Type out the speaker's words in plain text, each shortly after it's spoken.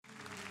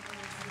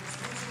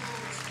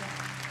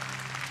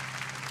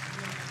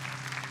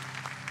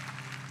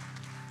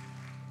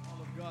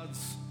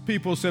God's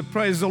people said,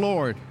 praise the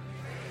Lord.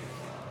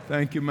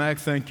 Thank you, Mac.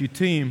 Thank you,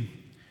 team.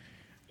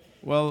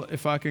 Well,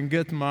 if I can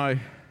get my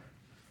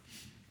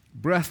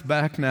breath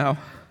back now.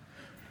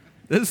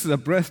 This is a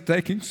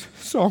breathtaking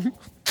song.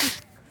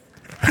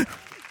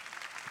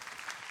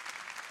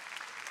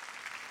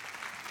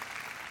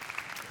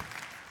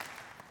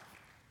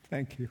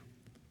 Thank you.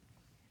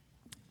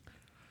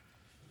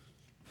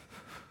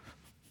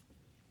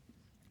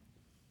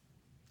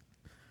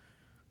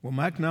 Well,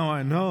 Mac, now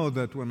I know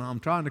that when I'm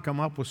trying to come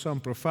up with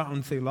some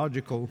profound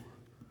theological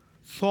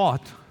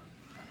thought,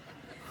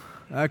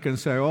 I can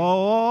say,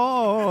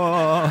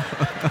 oh,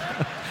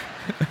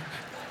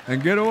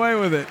 and get away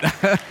with it.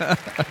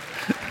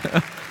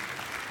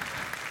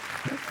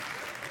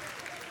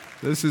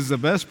 This is the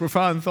best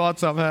profound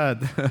thoughts I've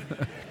had.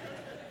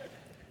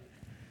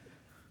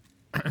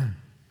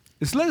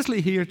 Is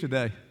Leslie here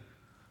today?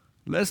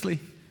 Leslie,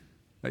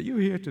 are you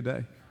here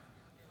today?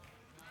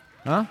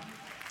 Huh?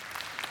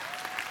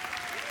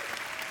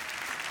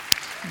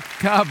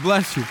 God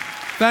bless you.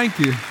 Thank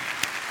you.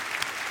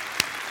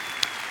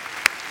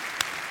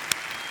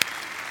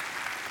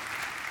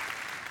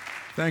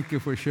 Thank you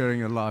for sharing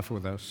your life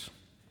with us.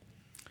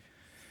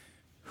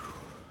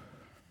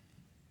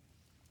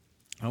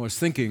 I was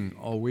thinking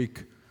all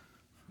week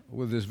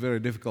with this very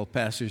difficult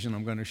passage, and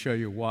I'm going to show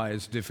you why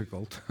it's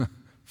difficult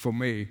for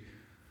me.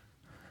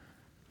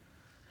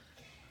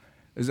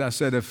 As I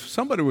said, if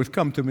somebody would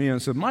come to me and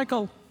said,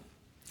 Michael,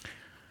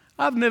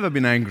 I've never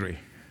been angry.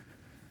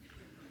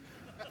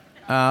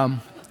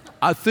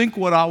 I think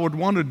what I would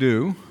want to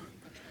do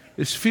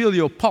is feel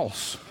your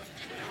pulse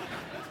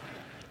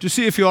to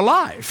see if you're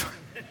alive.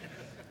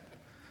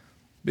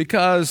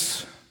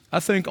 Because I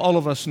think all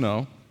of us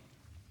know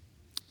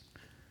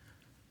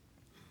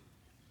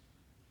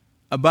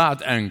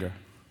about anger.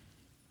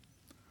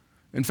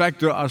 In fact,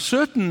 there are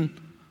certain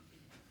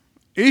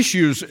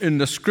issues in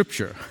the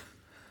Scripture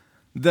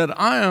that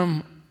I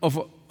am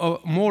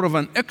more of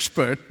an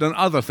expert than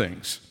other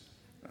things.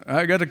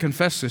 I got to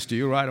confess this to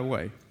you right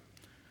away.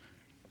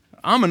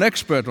 I'm an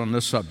expert on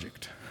this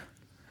subject.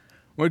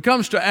 When it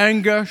comes to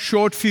anger,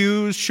 short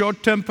fuse,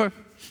 short temper,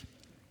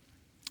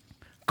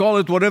 call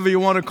it whatever you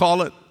want to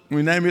call it.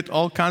 We name it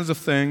all kinds of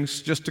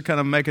things just to kind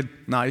of make it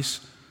nice.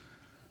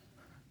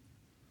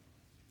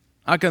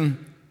 I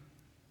can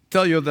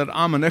tell you that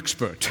I'm an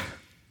expert.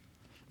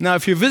 Now,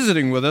 if you're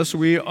visiting with us,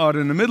 we are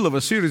in the middle of a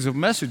series of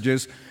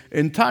messages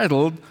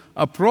entitled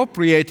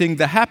Appropriating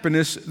the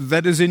Happiness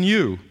That Is in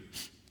You.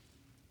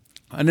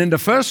 And in the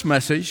first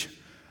message,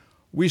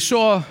 we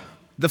saw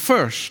the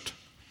first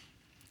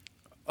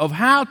of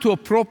how to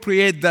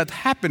appropriate that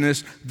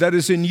happiness that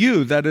is in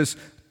you. That is,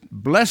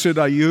 blessed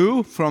are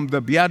you, from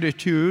the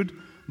Beatitude,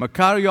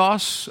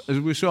 Makarios,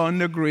 as we saw in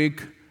the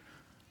Greek,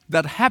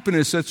 that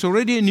happiness that's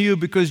already in you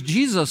because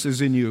Jesus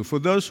is in you, for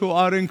those who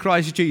are in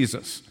Christ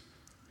Jesus.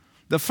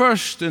 The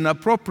first in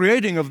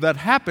appropriating of that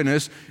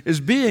happiness is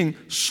being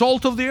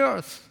salt of the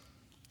earth.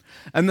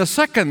 And the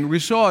second, we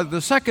saw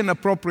the second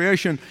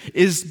appropriation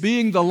is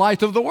being the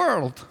light of the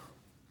world.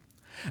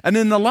 And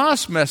in the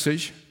last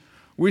message,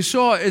 we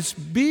saw it's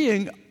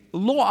being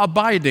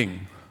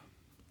law-abiding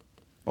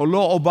or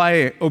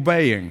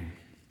law-obeying.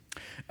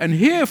 And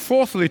here,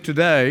 fourthly,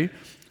 today,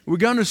 we're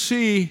going to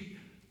see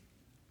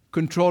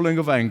controlling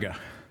of anger.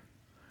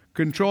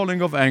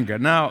 Controlling of anger.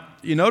 Now,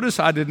 you notice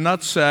I did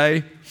not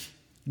say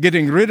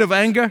getting rid of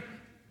anger.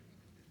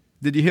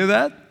 Did you hear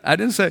that? I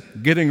didn't say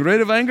getting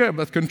rid of anger,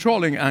 but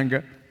controlling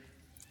anger.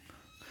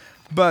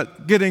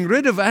 But getting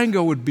rid of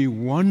anger would be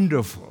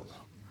wonderful.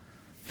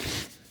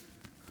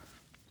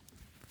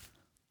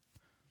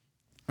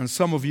 And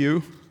some of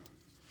you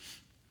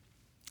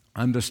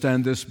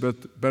understand this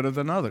better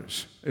than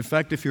others. In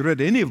fact, if you read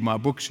any of my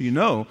books, you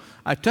know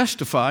I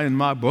testify in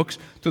my books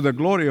to the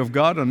glory of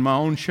God and my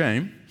own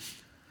shame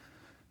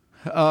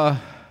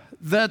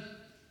that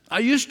I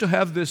used to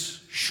have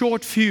this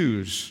short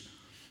fuse.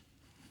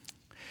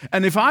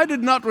 And if I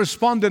did not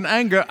respond in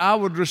anger, I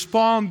would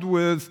respond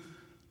with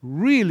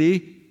really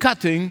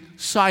cutting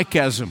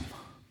sarcasm,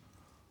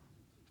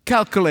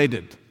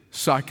 calculated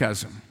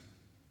sarcasm.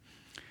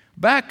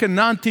 Back in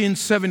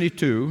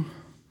 1972,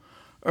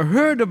 I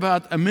heard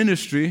about a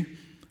ministry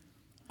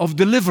of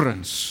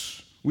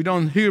deliverance. We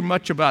don't hear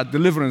much about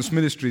deliverance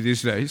ministry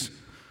these days,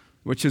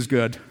 which is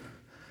good.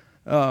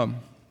 But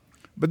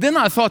then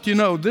I thought,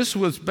 this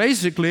was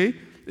basically,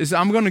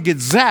 I'm going to get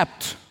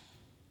zapped.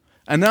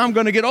 And now I'm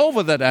going to get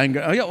over that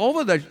anger,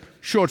 over that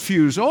short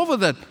fuse, over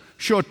that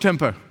short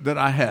temper that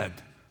I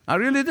had. I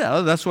really did.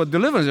 That's what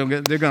deliverance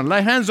is. They're going to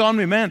lay hands on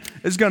me, man,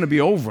 it's going to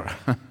be over.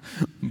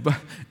 But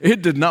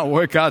it did not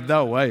work out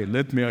that way,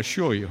 let me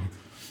assure you.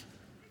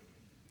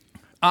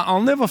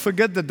 I'll never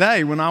forget the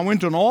day when I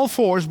went on all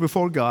fours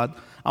before God.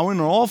 I went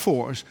on all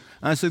fours,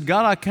 and I said,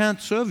 God, I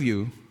can't serve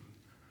you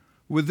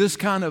with this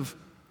kind of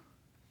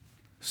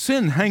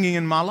sin hanging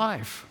in my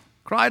life.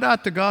 Cried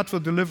out to God for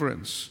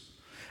deliverance.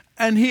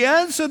 And He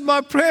answered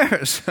my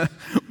prayers,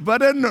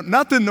 but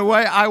not in the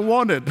way I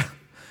wanted,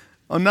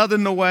 or not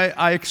in the way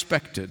I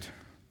expected.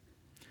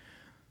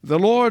 The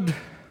Lord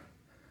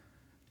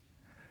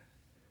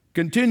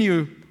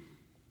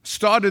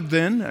started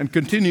then and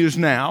continues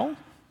now.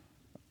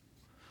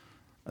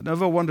 I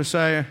never want to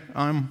say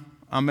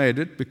I made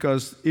it,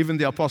 because even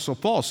the Apostle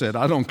Paul said,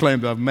 I don't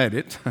claim to have made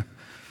it.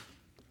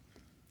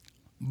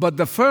 But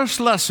the first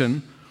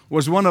lesson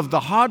was one of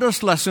the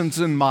hardest lessons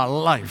in my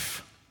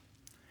life.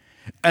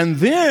 And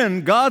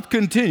then God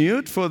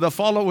continued for the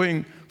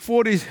following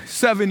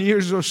 47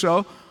 years or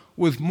so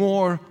with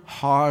more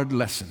hard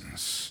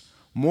lessons.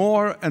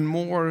 More and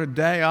more,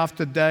 day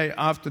after day,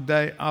 after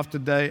day, after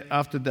day,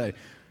 after day.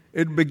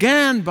 It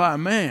began by a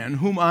man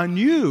whom I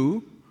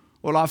knew.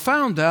 Well, I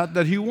found out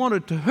that he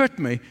wanted to hurt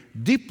me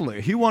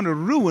deeply. He wanted to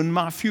ruin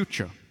my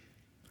future.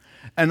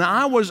 And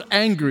I was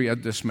angry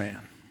at this man.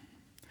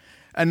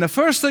 And the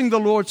first thing the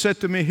Lord said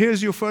to me,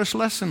 here's your first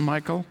lesson,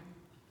 Michael.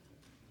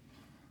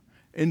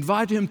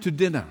 Invite him to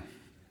dinner.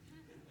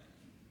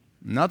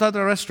 Not at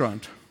a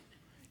restaurant.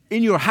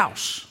 In your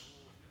house.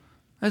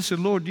 I said,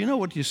 Lord, do you know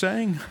what you're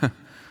saying?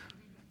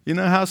 You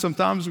know how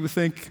sometimes we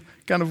think,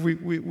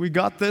 we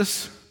got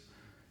this?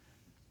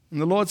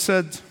 And the Lord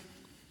said,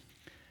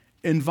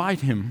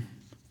 invite him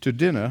to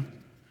dinner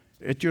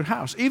at your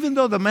house. Even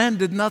though the man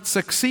did not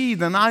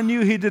succeed, and I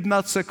knew he did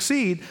not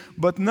succeed,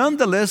 but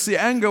nonetheless the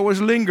anger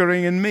was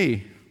lingering in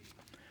me.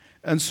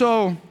 And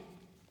so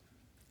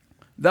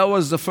that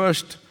was the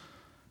first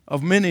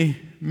of many,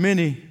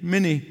 many,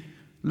 many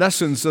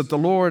lessons that the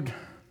Lord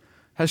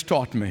has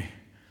taught me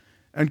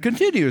and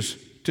continues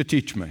to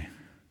teach me.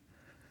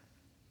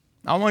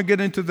 I won't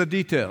get into the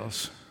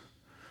details,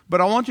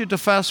 but I want you to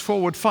fast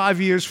forward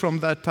 5 years from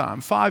that time.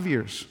 5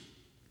 years.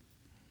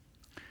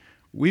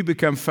 We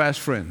became fast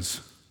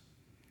friends.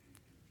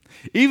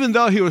 Even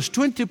though he was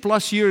 20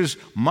 plus years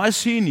my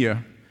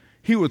senior,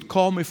 he would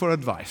call me for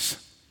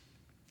advice.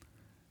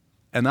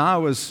 And I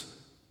was,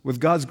 with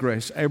God's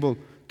grace, able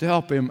to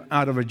help him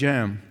out of a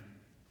jam.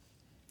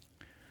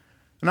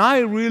 And I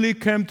really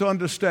came to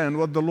understand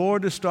what the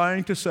Lord is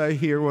trying to say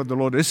here, what the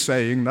Lord is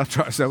saying, not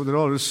trying to say what the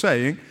Lord is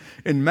saying,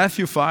 in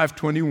Matthew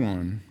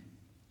 5:21.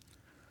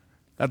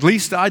 At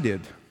least I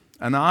did.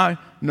 And I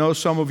know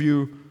some of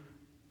you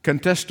can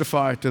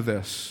testify to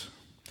this.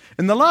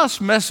 In the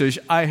last message,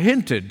 I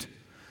hinted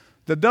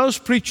that those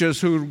preachers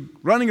who are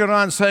running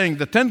around saying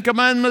the 10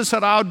 Commandments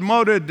are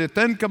outmoded, the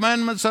 10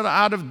 Commandments are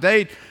out of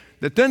date,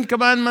 the 10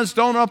 Commandments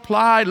don't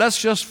apply,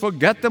 let's just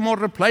forget them or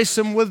replace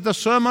them with the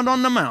Sermon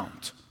on the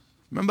Mount.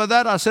 Remember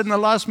that I said in the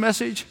last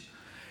message?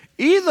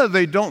 Either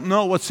they don't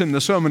know what's in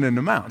the Sermon on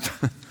the Mount,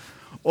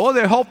 or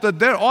they hope that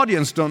their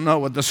audience don't know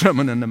what the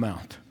Sermon on the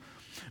Mount.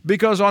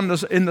 Because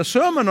in the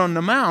Sermon on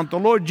the Mount, the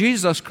Lord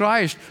Jesus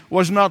Christ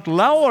was not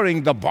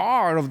lowering the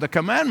bar of the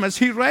commandments.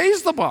 He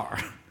raised the bar.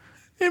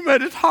 He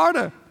made it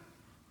harder.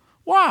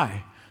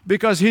 Why?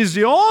 Because He's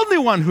the only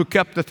one who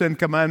kept the 10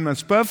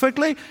 Commandments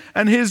perfectly,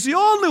 and He's the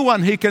only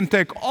one who can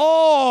take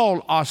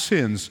all our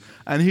sins,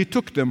 and He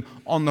took them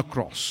on the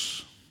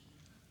cross.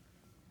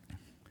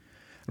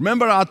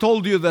 Remember, I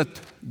told you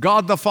that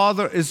God the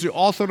Father is the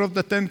author of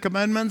the 10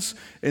 Commandments?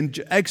 In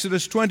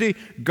Exodus 20,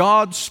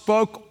 God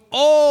spoke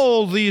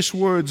all these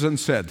words and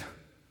said,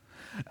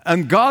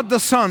 and God the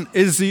Son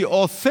is the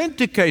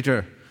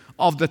authenticator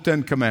of the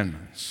 10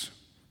 Commandments.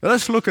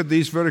 Let's look at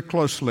these very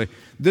closely.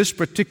 This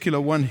particular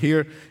one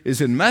here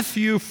is in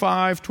Matthew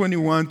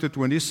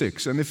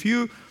 5:21-26. And if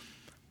you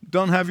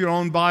don't have your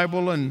own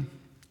Bible and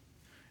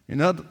you're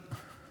not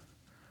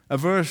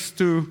averse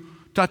to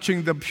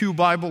touching the Pew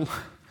Bible,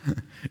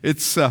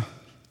 it's I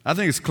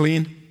think it's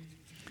clean.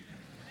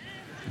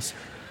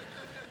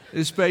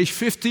 It's page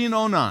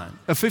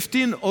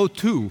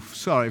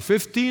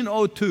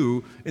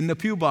 1502 in the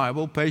Pew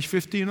Bible, page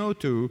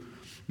 1502,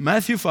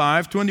 Matthew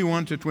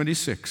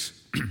 5:21-26.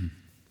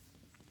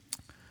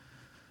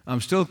 I'm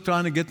still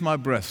trying to get my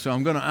breath, so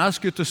I'm going to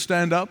ask you to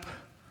stand up,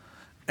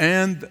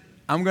 and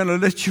I'm going to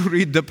let you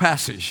read the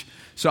passage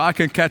so I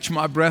can catch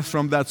my breath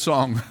from that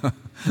song.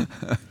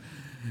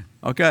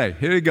 Okay,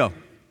 here you go.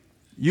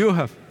 You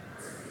have...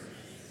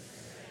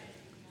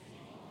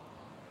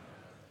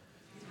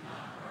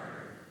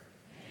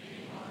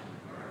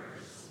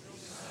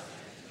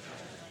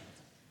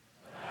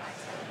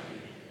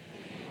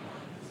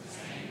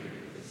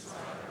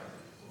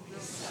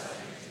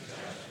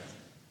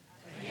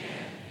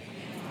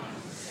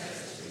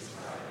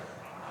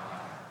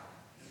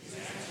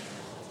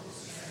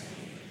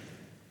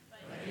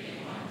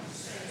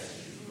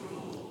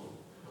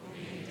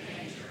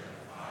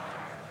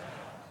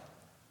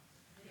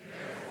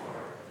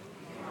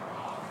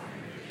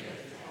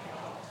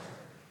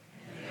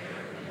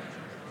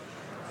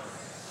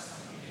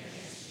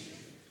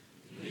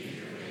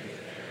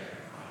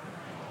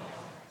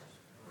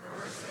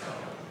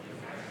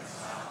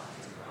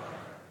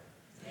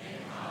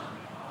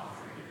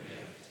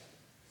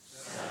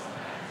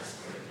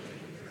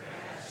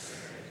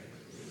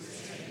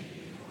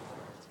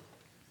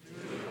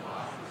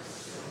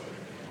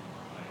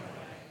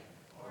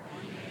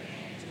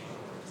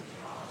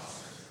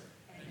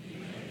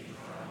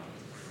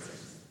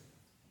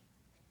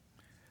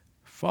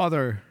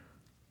 Father,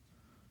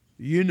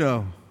 you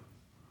know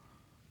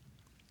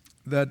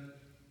that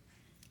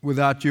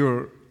without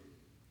your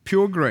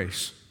pure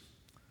grace,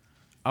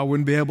 I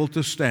wouldn't be able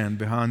to stand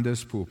behind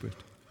this pulpit.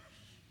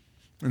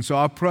 And so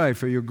I pray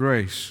for your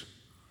grace,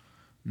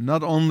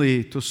 not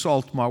only to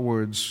salt my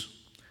words,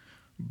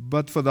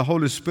 but for the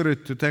Holy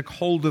Spirit to take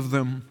hold of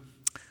them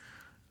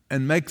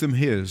and make them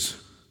His,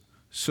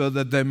 so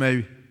that they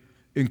may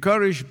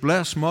encourage,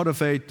 bless,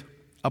 motivate,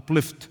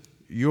 uplift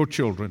your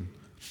children.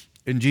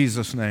 In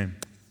Jesus' name.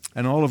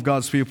 And all of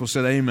God's people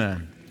said, Amen.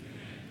 Amen.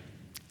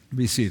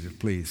 Be seated,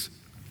 please.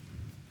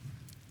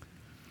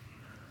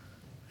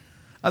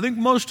 I think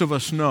most of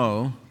us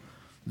know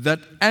that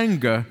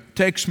anger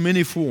takes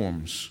many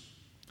forms.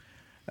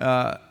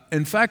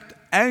 In fact,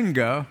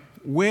 anger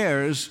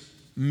wears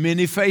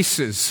many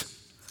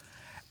faces.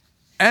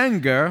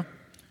 Anger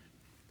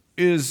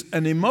is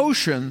an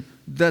emotion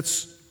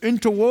that's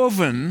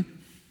interwoven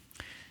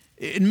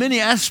in many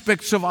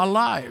aspects of our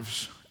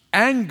lives.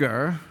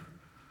 Anger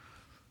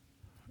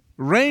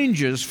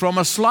ranges from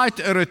a slight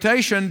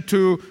irritation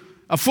to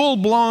a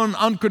full-blown,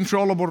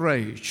 uncontrollable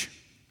rage.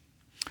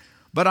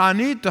 But I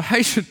need to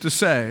hasten to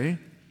say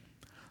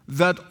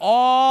that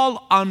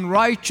all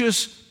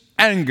unrighteous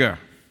anger,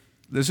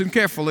 listen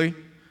carefully,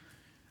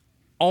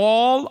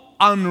 all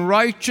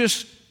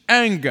unrighteous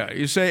anger.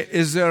 You say,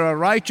 is there a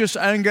righteous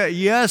anger?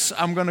 Yes,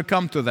 I'm going to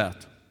come to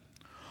that.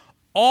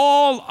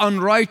 All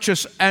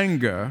unrighteous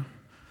anger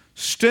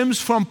stems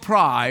from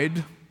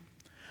pride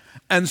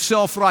and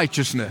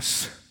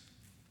self-righteousness.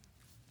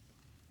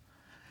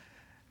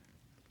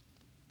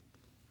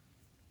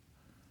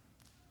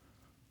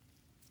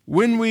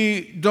 When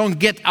we don't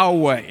get our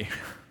way,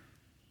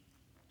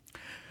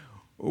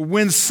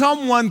 when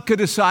someone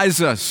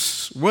criticizes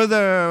us,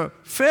 whether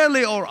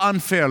fairly or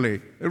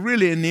unfairly, it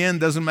really in the end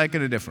doesn't make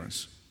any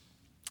difference.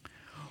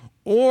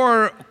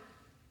 Or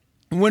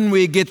when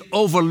we get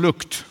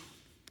overlooked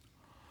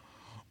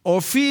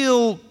or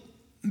feel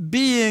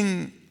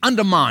being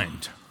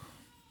undermined.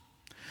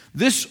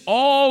 This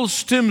all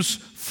stems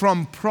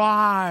from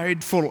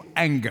prideful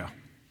anger,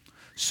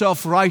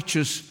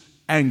 self-righteous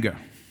anger.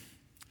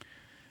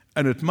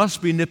 And it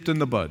must be nipped in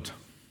the bud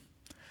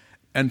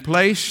and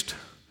placed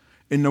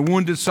in the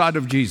wounded side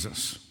of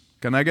Jesus.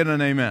 Can I get an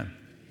amen?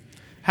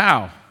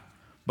 How?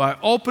 By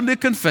openly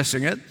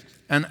confessing it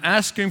and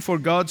asking for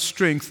God's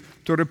strength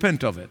to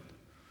repent of it.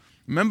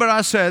 Remember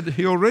I said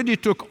He already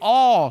took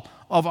all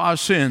of our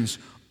sins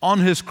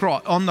on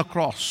the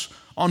cross,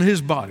 on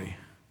His body.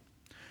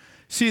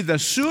 See, the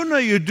sooner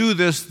you do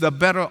this, the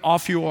better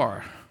off you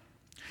are.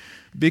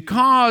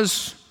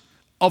 Because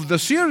of the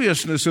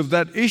seriousness of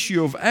that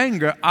issue of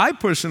anger, I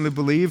personally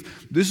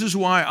believe this is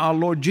why our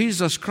Lord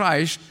Jesus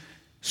Christ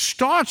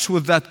starts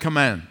with that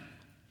command.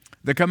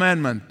 The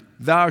commandment,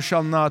 thou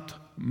shalt not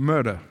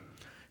murder.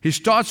 He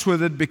starts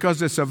with it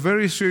because it's a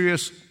very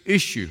serious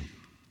issue.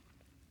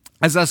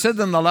 As I said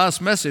in the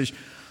last message,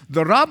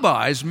 the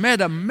rabbis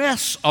made a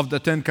mess of the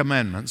Ten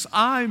Commandments.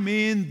 I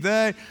mean,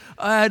 they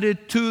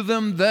added to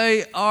them,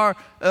 they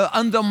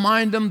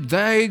undermined them,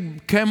 they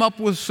came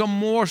up with some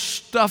more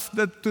stuff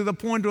that to the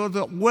point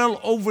of well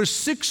over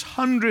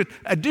 600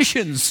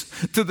 additions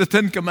to the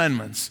Ten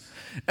Commandments.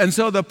 And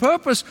so the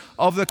purpose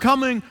of the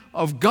coming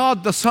of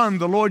God the Son,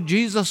 the Lord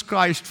Jesus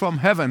Christ from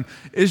heaven,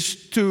 is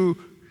to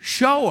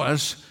show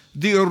us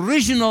the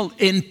original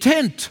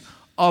intent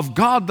of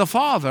God the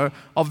Father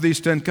of these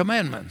Ten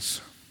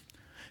Commandments.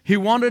 He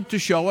wanted to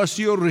show us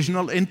the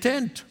original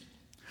intent.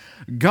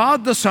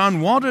 God the Son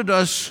wanted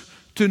us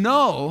to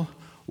know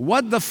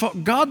what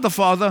God the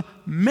Father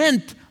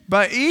meant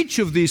by each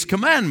of these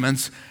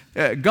commandments.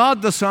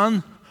 God the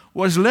Son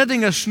was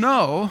letting us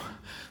know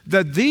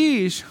that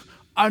these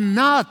are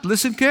not,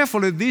 listen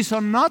carefully, these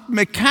are not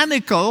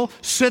mechanical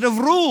set of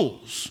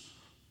rules.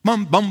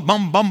 Bum, bum,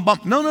 bum, bum, bum.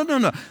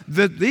 No.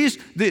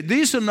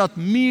 These are not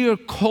mere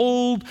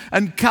cold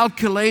and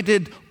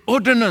calculated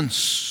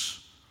ordinance,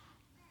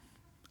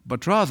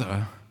 but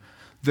rather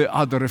they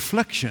are the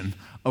reflection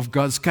of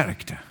God's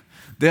character.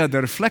 They are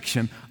the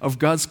reflection of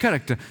God's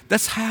character.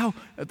 That's how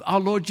our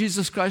Lord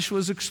Jesus Christ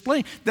was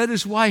explained. That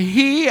is why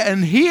He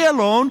and He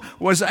alone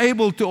was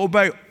able to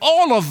obey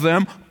all of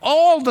them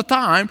all the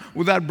time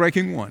without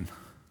breaking one.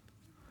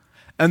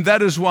 And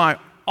that is why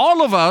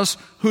all of us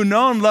who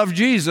know and love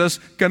Jesus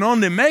can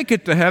only make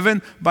it to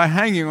heaven by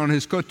hanging on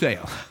His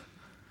coattail.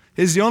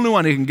 He's the only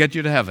one who can get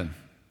you to heaven.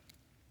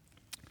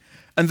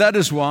 And that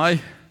is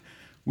why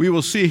we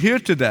will see here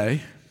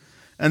today,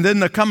 and then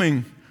the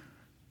coming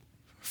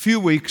few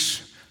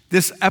weeks,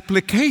 these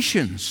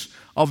applications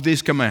of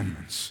these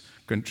commandments.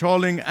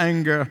 Controlling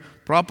anger,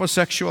 proper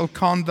sexual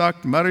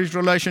conduct, marriage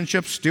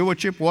relationships,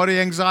 stewardship, worry,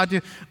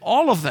 anxiety,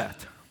 all of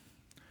that.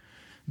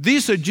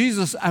 These are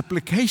Jesus'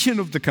 application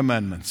of the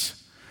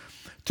commandments.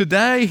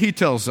 Today, He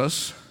tells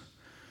us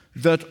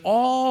that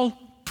all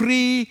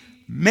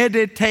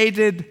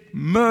premeditated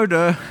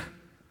murder,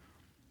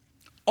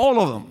 all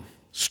of them,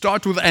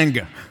 start with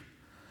anger.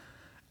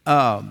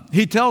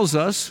 He tells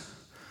us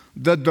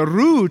that the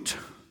root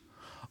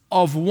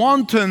of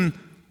wanton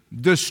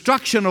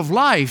destruction of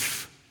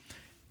life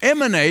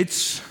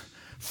emanates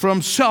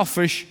from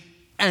selfish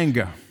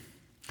anger.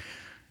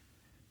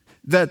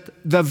 that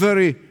the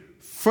very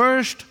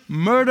first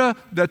murder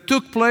that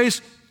took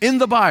place in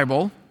the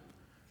Bible,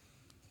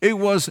 it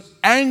was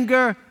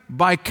anger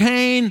by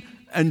Cain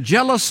and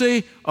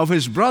jealousy of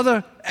his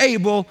brother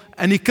Abel,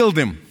 and he killed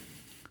him.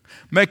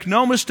 Make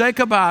no mistake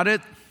about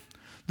it,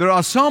 there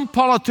are some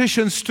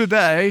politicians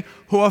today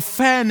who are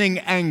fanning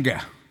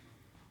anger.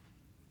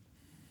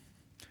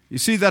 You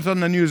see that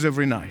on the news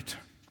every night.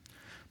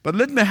 But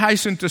let me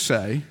hasten to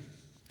say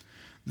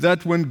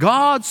that when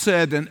God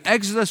said in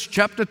Exodus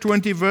chapter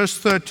 20, verse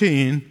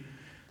 13,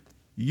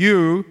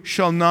 "You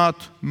shall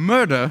not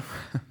murder,"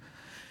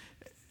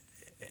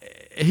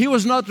 He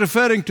was not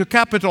referring to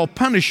capital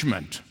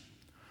punishment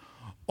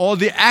or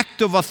the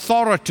act of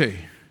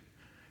authority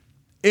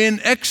in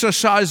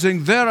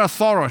exercising their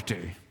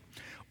authority,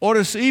 or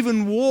it's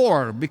even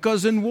war,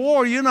 because in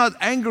war you're not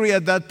angry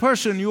at that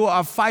person, you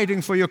are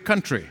fighting for your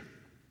country.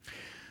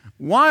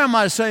 Why am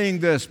I saying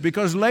this?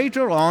 Because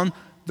later on,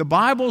 the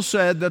Bible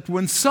said that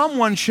when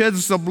someone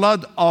sheds the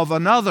blood of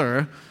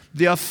another,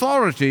 the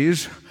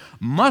authorities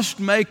must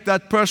make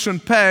that person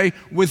pay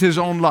with his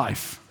own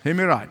life. Hear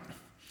me right.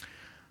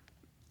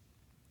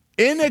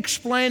 In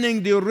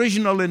explaining the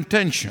original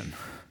intention,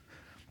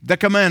 the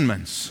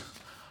commandments,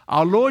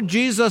 our Lord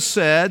Jesus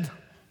said,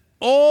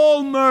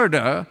 all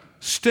murder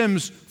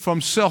stems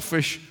from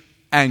selfish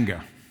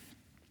anger.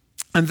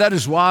 And that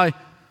is why,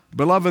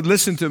 beloved,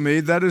 listen to me,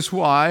 that is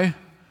why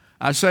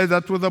I say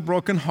that with a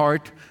broken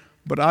heart,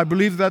 but I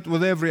believe that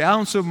with every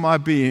ounce of my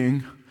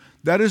being.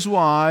 That is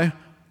why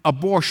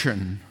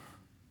abortion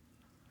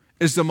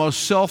is the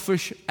most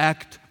selfish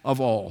act of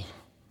all.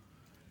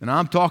 And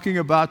I'm talking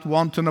about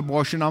wanton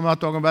abortion. I'm not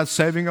talking about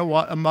saving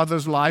a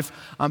mother's life.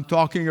 I'm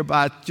talking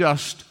about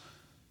just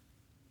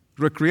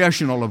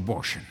recreational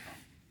abortion.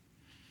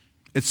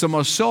 It's the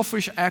most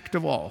selfish act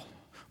of all.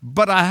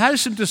 But I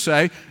hasten to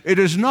say, it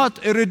is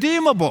not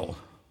irredeemable.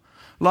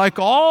 Like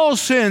all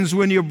sins,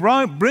 when you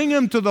bring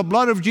them to the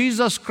blood of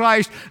Jesus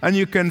Christ and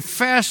you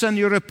confess and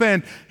you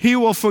repent, He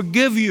will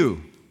forgive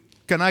you.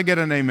 Can I get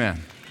an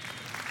amen?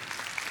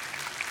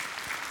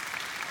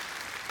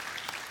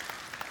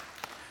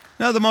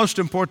 Now, the most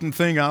important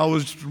thing, I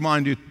always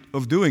remind you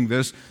of doing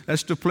this,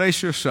 is to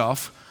place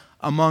yourself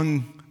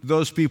among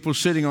those people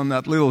sitting on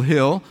that little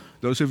hill.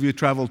 Those of you who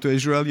travel to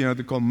Israel,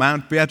 they call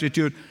Mount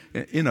Beatitude.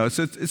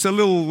 It's a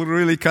little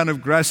really kind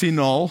of grassy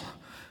knoll.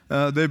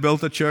 They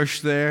built a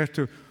church there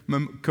to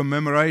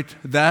commemorate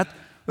that.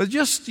 But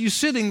just you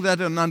sitting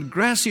there on a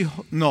grassy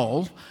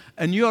knoll,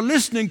 and you're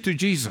listening to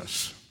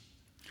Jesus.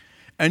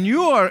 And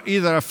you are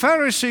either a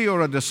Pharisee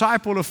or a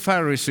disciple of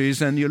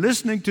Pharisees, and you're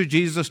listening to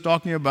Jesus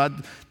talking about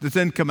the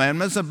Ten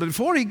Commandments. And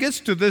before he gets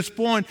to this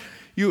point,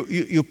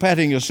 you're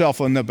patting yourself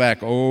on the back.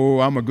 Oh,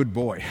 I'm a good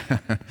boy.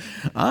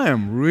 I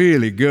am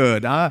really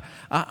good. I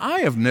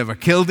have never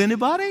killed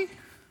anybody.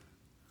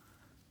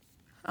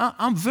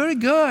 I'm very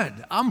good.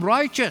 I'm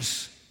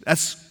righteous.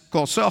 That's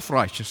called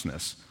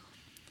self-righteousness.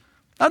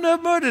 I've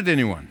never murdered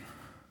anyone.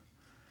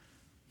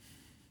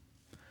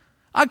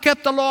 I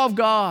kept the law of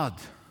God.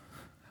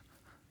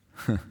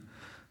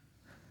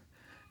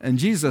 And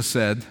Jesus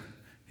said,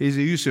 here's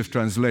a Yusuf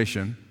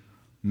translation,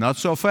 not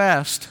so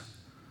fast,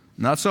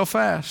 not so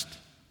fast.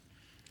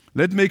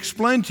 Let me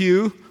explain to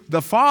you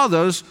the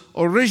Father's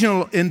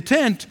original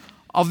intent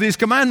of these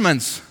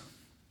commandments.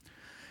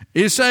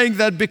 He's saying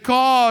that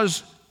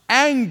because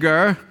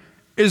anger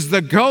is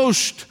the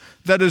ghost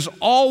that is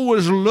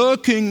always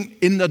lurking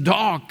in the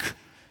dark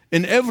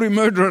in every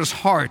murderer's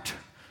heart,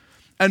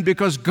 and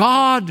because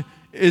God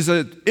is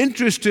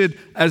interested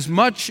as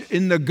much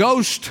in the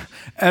ghost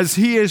as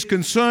He is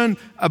concerned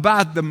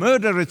about the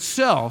murder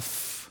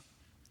itself,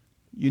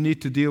 you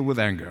need to deal with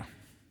anger.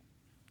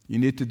 You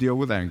need to deal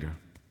with anger.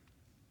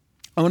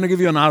 I want to give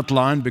you an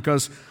outline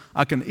because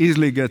I can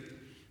easily get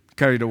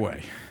carried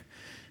away.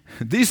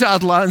 These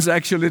outlines are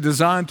actually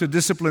designed to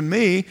discipline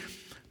me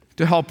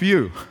to help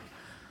you.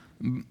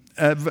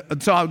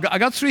 So I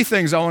got three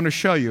things I want to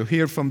show you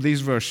here from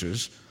these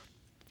verses.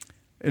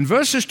 In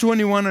verses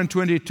 21 and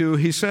 22,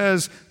 he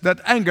says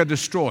that anger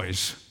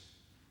destroys.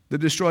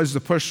 It destroys the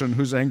person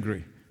who's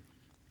angry.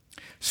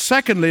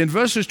 Secondly, in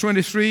verses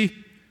 23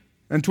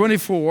 and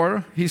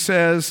 24, he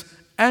says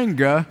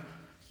anger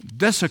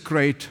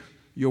desecrates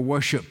your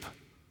worship.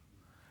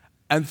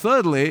 And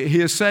thirdly, he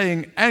is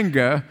saying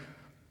anger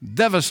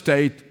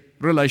devastates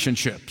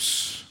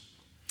relationships.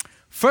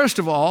 First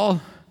of all,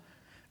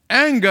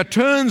 anger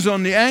turns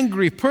on the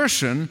angry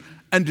person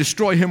and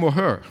destroys him or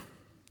her.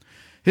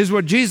 Here's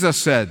what Jesus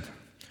said.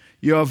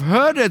 You have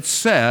heard it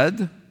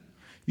said,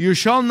 you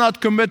shall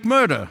not commit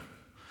murder.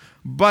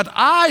 But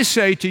I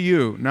say to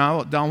you,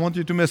 now I want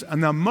you to miss, and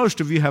now most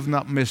of you have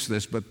not missed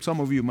this, but some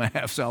of you may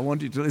have, so I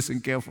want you to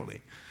listen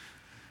carefully.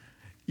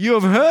 You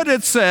have heard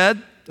it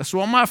said, that's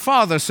what my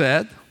Father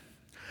said,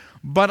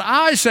 but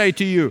I say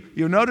to you,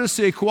 you notice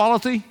the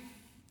equality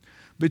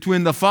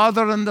between the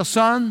Father and the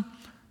Son?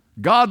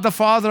 God the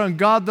Father and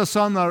God the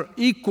Son are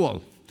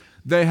equal.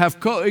 They have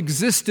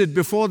coexisted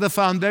before the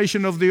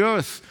foundation of the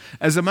earth.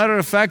 As a matter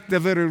of fact, the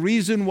very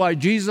reason why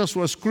Jesus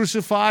was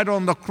crucified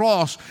on the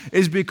cross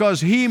is because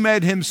he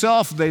made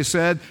himself, they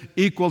said,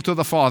 equal to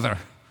the Father.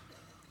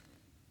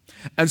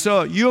 And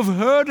so you've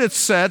heard it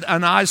said,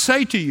 and I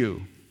say to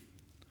you,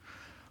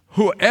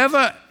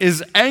 whoever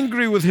is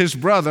angry with his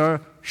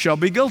brother shall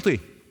be guilty.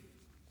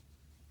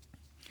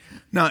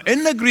 Now,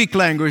 in the Greek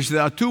language,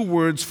 there are two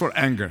words for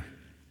anger.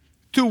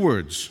 Two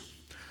words.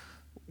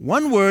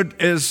 One word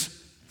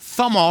is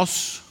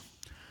thumos.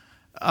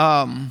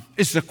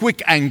 It's the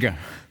quick anger.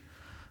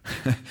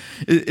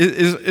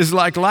 It's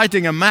like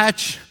lighting a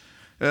match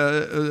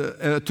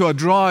to a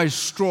dry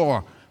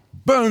straw.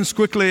 Burns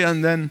quickly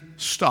and then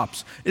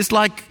stops. It's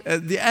like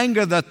the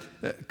anger that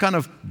kind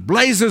of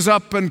blazes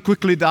up and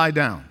quickly dies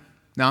down.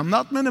 Now, I'm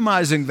not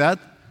minimizing that.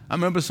 I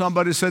remember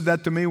somebody said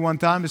that to me one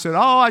time. He said,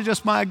 I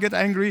just might get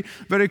angry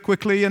very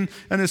quickly and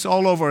it's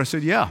all over. I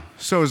said, yeah,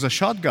 so is a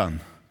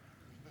shotgun.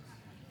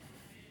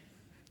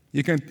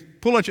 You can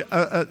pull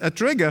a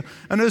trigger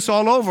and it's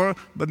all over,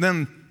 but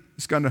then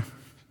it's going to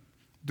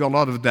do a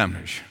lot of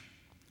damage.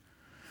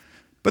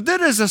 But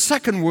there is a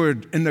second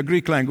word in the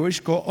Greek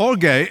language called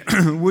orge,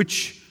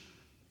 which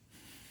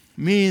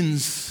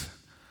means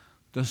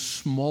the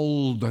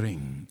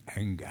smoldering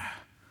anger.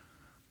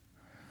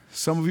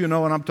 Some of you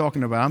know what I'm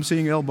talking about. I'm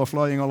seeing elbow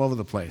flying all over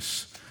the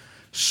place.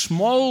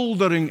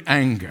 Smoldering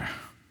anger.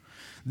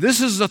 This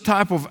is the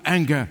type of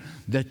anger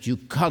that you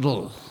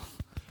cuddle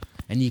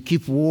and you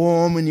keep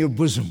warm in your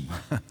bosom.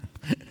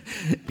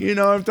 You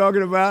know what I'm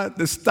talking about?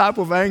 This type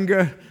of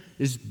anger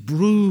is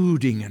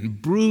brooding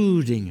and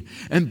brooding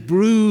and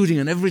brooding.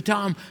 And every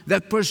time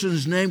that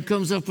person's name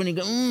comes up and you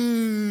go,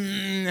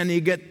 and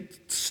you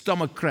get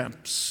stomach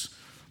cramps.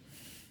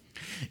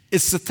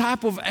 It's the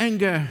type of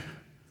anger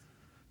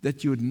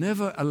that you would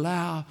never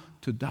allow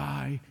to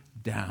die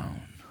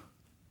down.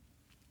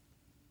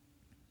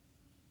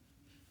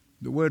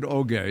 The word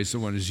orge is the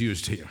one that's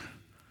used here.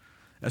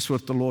 That's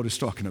what the Lord is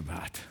talking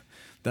about.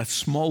 That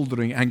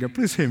smoldering anger.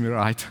 Please hear me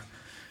right.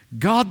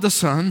 God the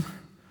Son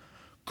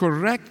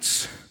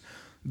corrects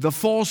the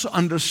false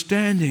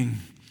understanding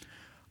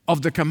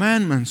of the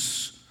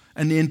commandments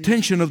and the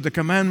intention of the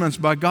commandments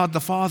by God the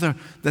Father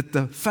that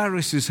the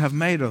Pharisees have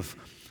made of.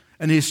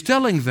 And He's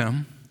telling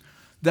them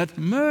that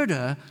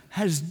murder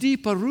has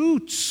deeper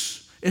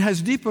roots. It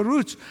has deeper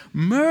roots.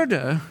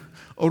 Murder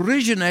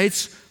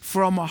originates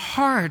from a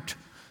heart,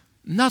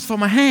 not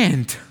from a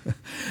hand.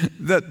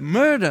 That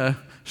murder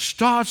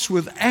starts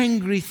with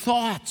angry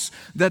thoughts.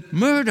 That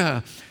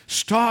murder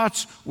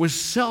starts with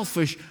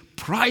selfish,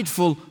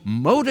 prideful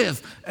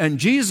motive. And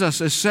Jesus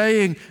is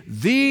saying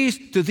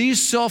to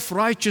these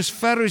self-righteous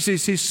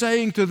Pharisees, He's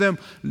saying to them,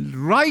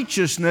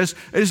 righteousness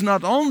is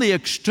not only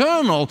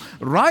external.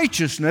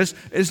 Righteousness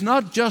is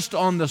not just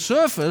on the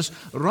surface.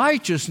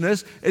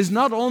 Righteousness is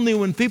not only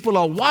when people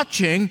are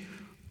watching.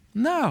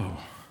 No.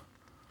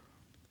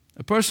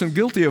 A person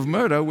guilty of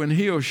murder when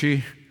he or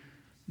she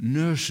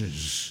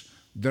nurses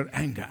their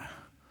anger.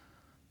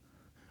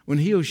 When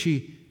he or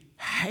she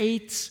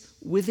hates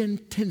with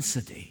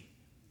intensity.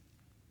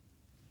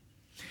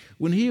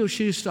 When he or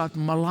she starts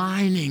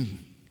maligning.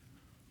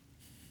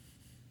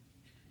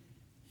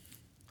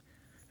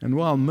 And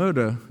while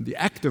murder, the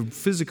act of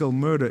physical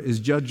murder is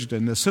judged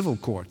in the civil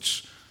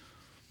courts,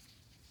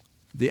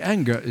 the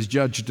anger is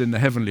judged in the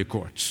heavenly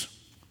courts.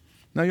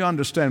 Now you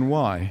understand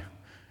why.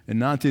 In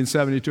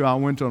 1972, I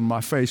went on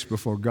my face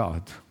before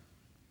God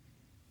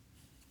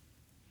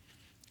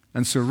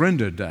and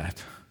surrendered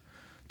that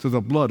to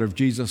the blood of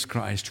Jesus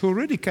Christ, who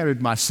already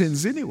carried my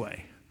sins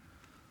anyway.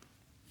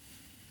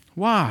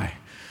 Why?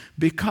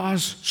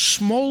 Because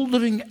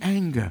smoldering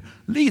anger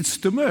leads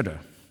to murder.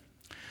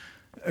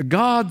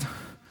 God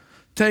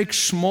takes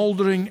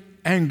smoldering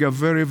anger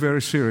very,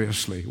 very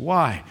seriously.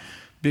 Why?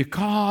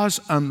 Because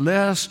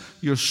unless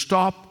you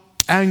stop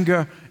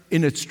anger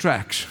in its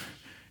tracks,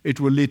 it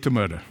will lead to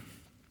murder,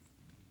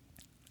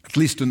 at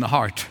least in the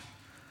heart.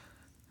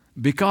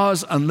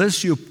 Because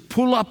unless you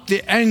pull up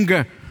the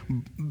anger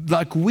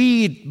like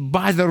weed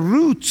by the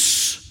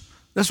roots,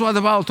 that's why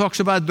the Bible talks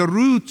about the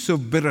roots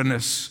of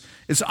bitterness.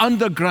 It's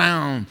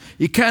underground.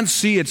 You can't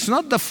see it. It's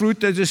not the fruit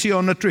that you see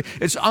on the tree.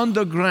 It's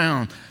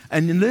underground.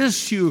 And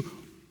unless you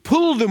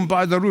pull them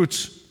by the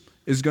roots,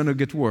 it's going to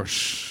get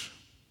worse.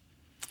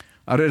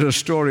 I read a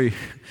story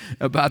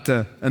about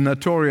a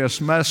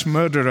notorious mass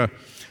murderer.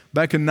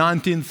 Back in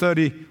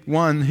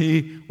 1931,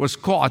 he was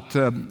caught.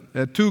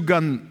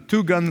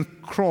 Two-Gun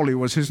Crawley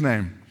was his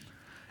name.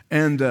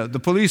 And the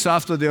police,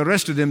 after they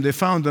arrested him, they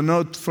found a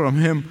note from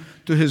him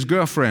to his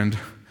girlfriend.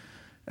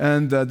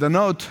 And the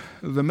note,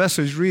 the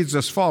message reads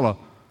as follows.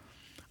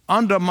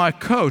 Under my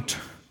coat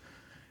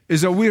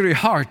is a weary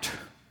heart,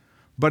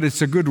 but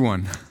it's a good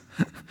one.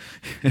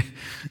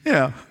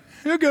 Yeah,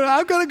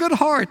 I've got a good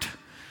heart.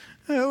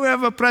 We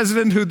have a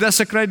president who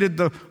desecrated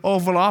the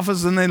Oval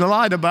Office and they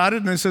lied about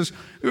it. And he says,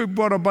 we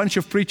brought a bunch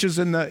of preachers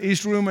in the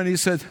East Room and he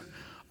said,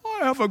 I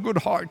have a good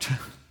heart.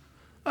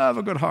 I have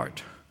a good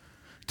heart.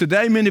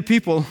 Today, many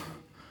people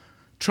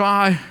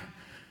try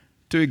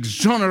to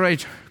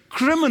exonerate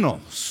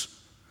criminals.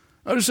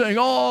 They're saying,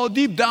 oh,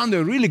 deep down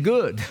they're really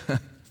good.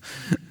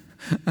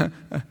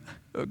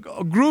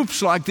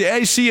 Groups like the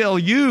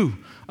ACLU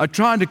are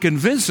trying to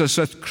convince us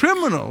that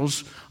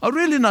criminals are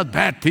really not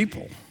bad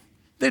people.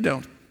 They're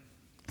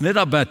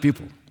not bad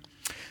people.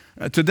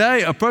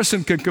 Today, a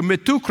person can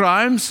commit 2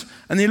 crimes,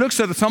 and he looks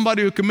at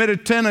somebody who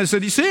committed 10 and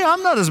said, you see,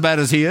 I'm not as bad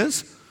as he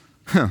is.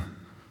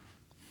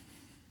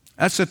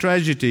 That's the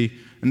tragedy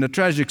and the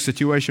tragic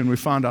situation we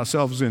find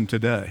ourselves in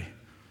today.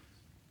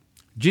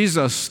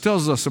 Jesus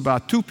tells us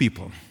about 2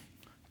 people.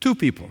 2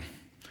 people.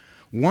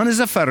 One is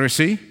a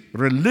Pharisee,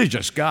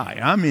 religious guy.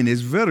 I mean,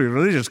 he's very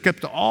religious,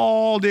 kept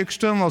all the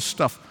external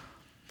stuff.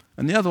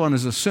 And the other one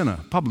is a sinner,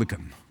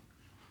 publican.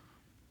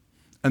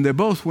 And they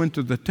both went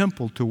to the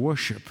temple to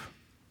worship.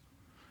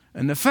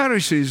 And the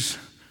Pharisees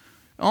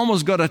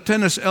almost got a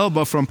tennis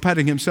elbow from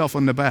patting himself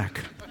on the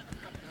back.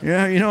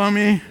 Yeah, you know what I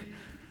mean?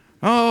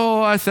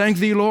 Oh, I thank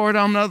thee, Lord,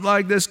 I'm not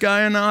like this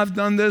guy, and I've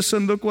done this,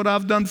 and look what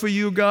I've done for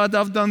you, God.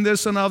 I've done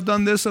this, and I've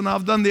done this, and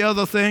I've done the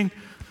other thing.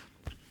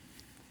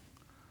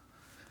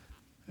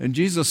 And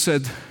Jesus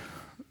said,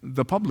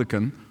 the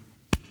publican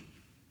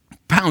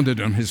pounded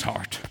on his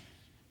heart.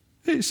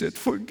 He said,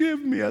 forgive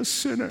me, a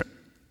sinner.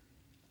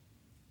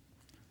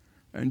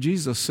 And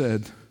Jesus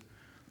said,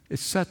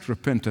 it's that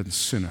repentant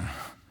sinner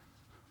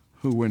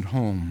who went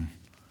home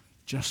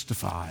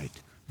justified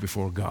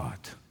before God.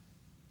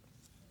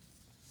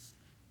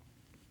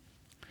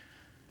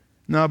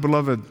 Now,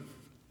 beloved,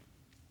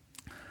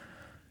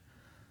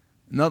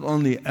 not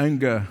only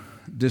anger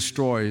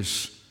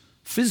destroys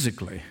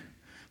physically,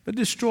 but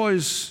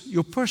destroys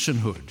your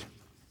personhood.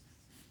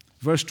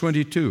 Verse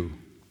 22,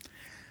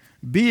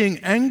 being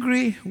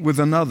angry with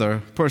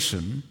another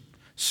person,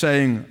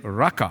 saying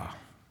raka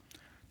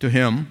to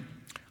him,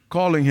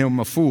 calling him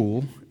a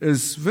fool,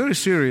 is very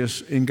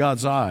serious in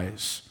God's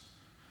eyes.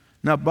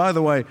 Now, by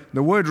the way,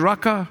 the word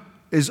raka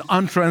is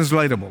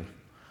untranslatable.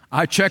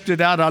 I checked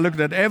it out. I looked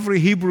at every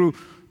Hebrew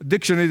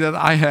dictionary that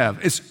I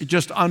have. It's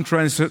just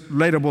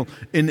untranslatable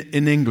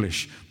in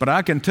English. But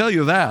I can tell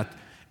you that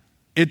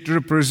it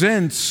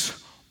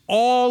represents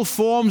all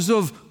forms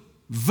of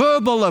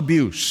verbal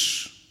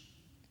abuse.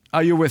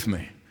 Are you with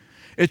me?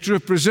 It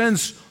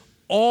represents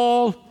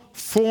all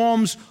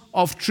forms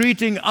of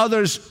treating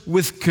others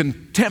with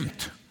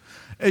contempt.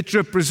 It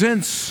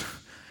represents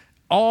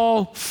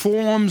all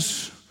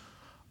forms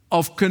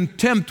of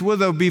contempt,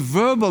 whether it be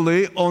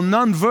verbally or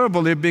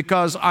non-verbally,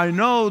 because I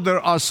know there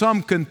are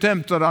some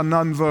contempt that are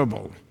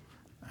non-verbal.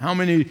 How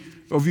many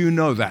of you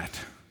know that?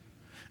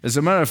 As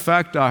a matter of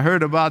fact, I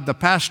heard about the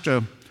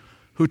pastor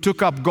who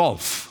took up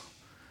golf.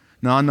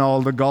 Now, I know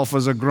all the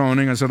golfers are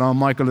groaning. I said, oh,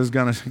 Michael is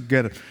going to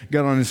get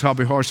on his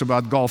hobby horse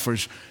about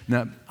golfers.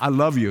 Now, I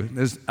love you.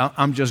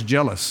 I'm just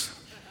jealous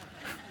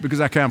because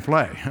I can't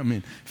play. I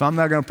mean, if I'm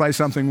not going to play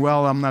something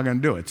well, I'm not going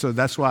to do it. So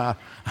that's why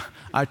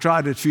I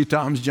tried it a few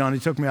times. Johnny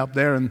took me up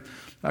there, and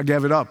I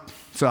gave it up.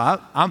 So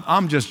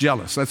I'm just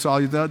jealous. That's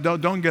all.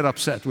 Don't get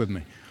upset with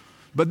me.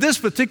 But this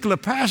particular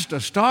pastor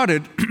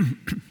started,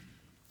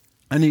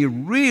 and he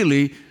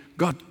really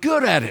got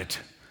good at it.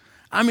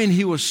 I mean,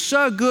 he was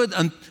so good,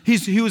 and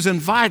he was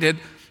invited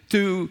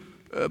to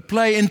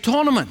play in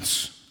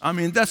tournaments. I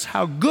mean, that's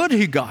how good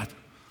he got.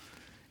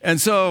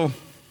 And so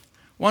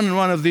one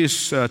of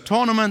these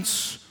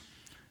tournaments,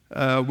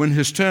 when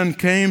his turn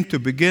came to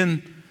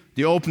begin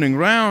the opening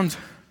round,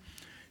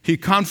 he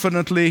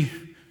confidently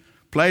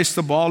placed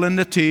the ball on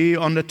the tee,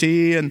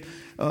 and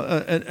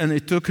he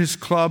took his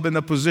club in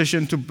a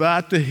position to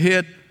bat, to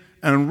hit,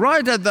 and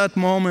right at that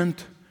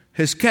moment,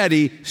 his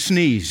caddy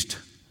sneezed.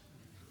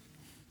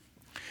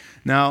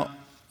 Now,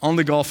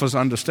 only golfers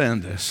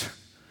understand this.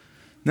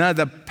 Now,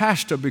 the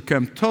pastor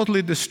became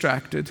totally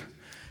distracted,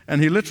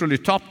 and he literally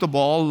topped the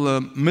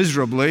ball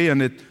miserably,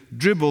 and it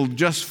dribbled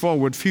just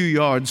forward a few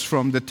yards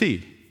from the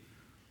tee.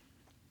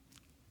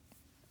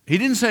 He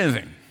didn't say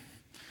anything.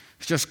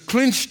 He just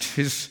clenched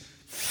his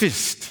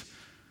fist,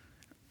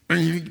 and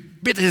he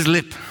bit his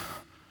lip,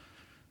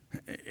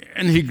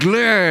 and he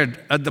glared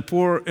at the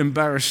poor,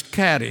 embarrassed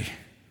caddy.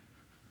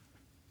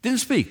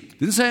 Didn't speak,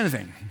 didn't say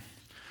anything.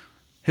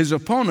 His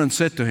opponent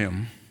said to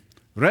him,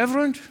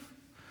 Reverend,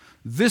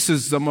 this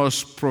is the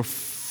most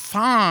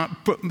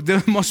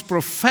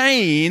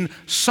profane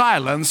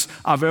silence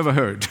I've ever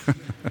heard.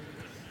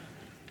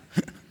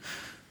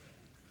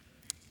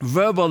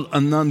 Verbal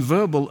and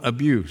nonverbal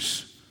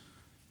abuse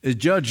is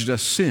judged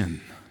as sin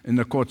in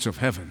the courts of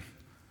heaven.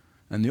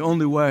 And the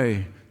only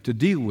way to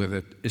deal with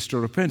it is to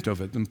repent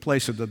of it and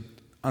place it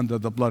under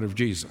the blood of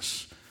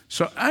Jesus.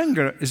 So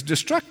anger is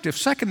destructive.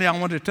 Secondly, I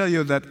want to tell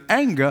you that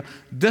anger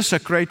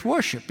desecrates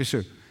worship. You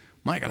say,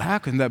 Michael, how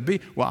can that be?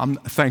 Well,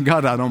 thank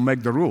God I don't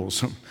make the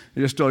rules. I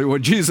just tell you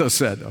what Jesus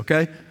said,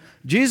 okay?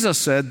 Jesus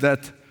said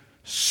that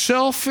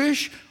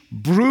selfish,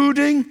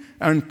 brooding,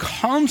 and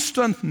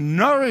constant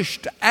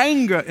nourished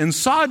anger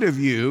inside of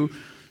you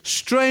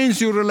strains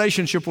your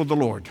relationship with the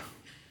Lord.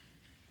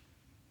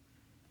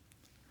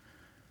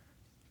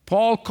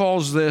 Paul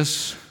calls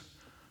this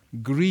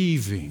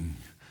grieving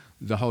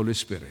the Holy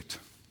Spirit.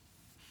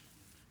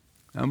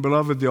 And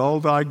beloved, the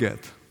older I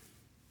get,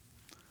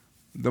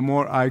 the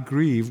more I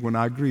grieve when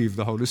I grieve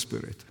the Holy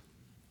Spirit.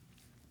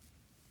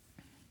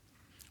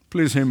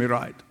 Please hear me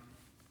right.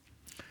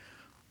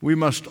 We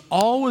must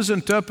always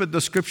interpret the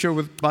Scripture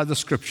with the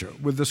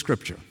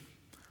Scripture.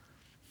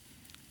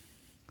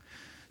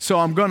 So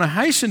I'm going to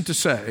hasten to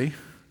say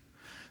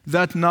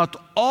that not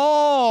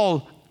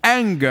all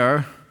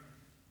anger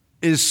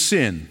is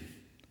sin.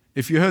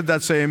 If you heard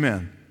that, say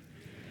amen.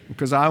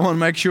 Because I want to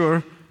make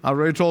sure, I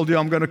already told you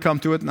I'm going to come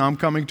to it, and I'm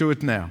coming to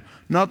it now.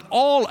 Not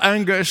all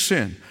anger is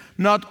sin.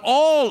 Not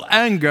all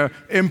anger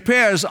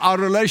impairs our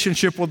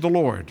relationship with the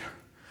Lord.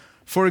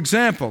 For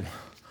example,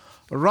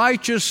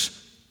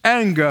 righteous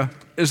anger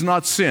is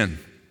not sin.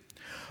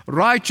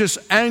 Righteous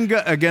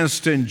anger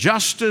against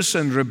injustice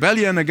and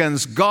rebellion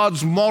against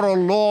God's moral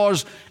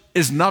laws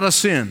is not a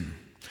sin.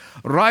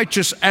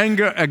 Righteous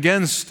anger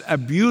against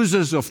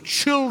abusers of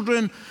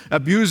children,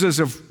 abusers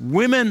of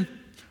women,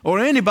 or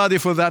anybody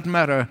for that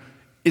matter,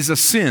 is a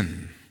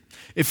sin.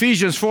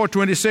 Ephesians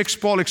 4:26,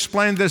 Paul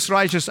explained this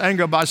righteous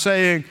anger by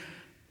saying,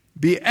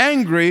 "Be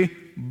angry,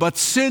 but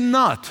sin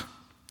not."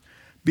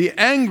 Be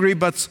angry,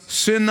 but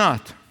sin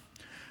not.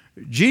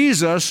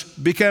 Jesus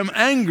became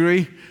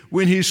angry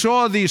when he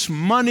saw these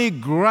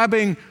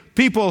money-grabbing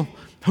people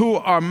who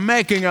are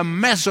making a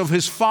mess of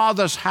his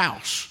Father's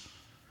house.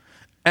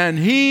 And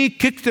he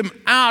kicked them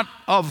out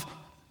of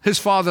his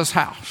Father's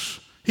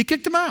house. He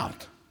kicked them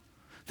out.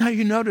 Now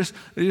you notice,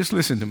 just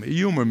listen to me,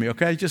 humor me,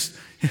 okay?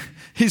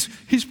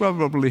 He's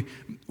probably,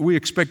 we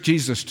expect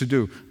Jesus to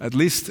do, at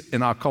least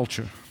in our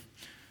culture.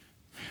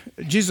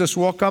 Jesus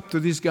walked up to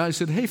these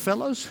guys and said, "Hey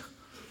fellows,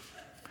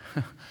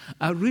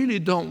 I really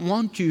don't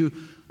want you,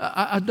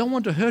 I don't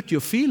want to hurt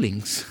your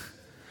feelings.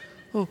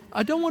 Oh,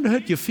 I don't want to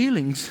hurt your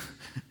feelings,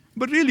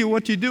 but really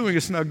what you're doing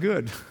is not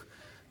good.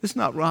 It's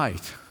not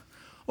right.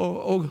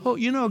 Oh,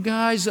 you know,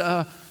 guys,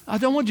 I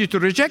don't want you to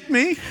reject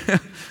me.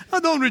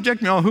 Don't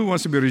reject me. Oh, who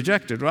wants to be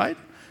rejected, right?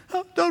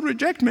 Oh, don't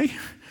reject me.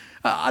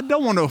 I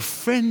don't want to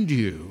offend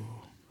you.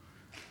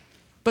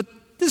 But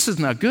this is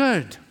not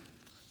good."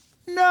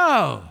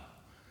 No.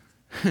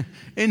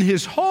 In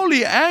his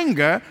holy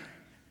anger,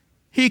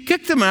 he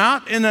kicked them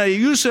out in a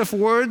use of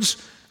words,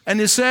 and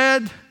he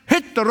said,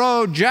 "Hit the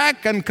road,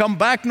 Jack, and come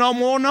back no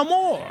more, no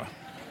more."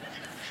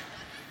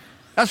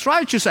 That's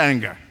righteous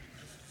anger.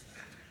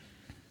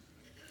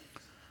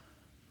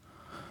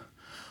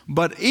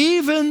 But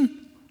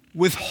even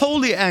with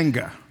holy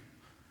anger,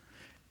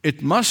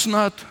 it must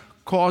not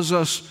cause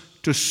us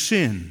to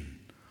sin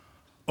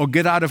or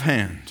get out of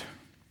hand.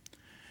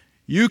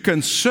 You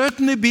can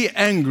certainly be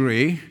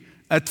angry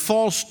at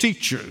false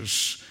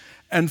teachers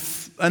and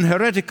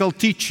heretical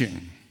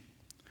teaching.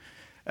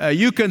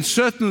 You can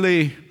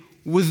certainly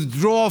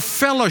withdraw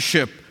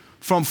fellowship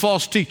from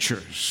false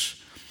teachers.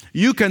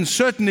 You can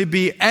certainly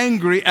be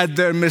angry at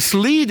their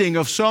misleading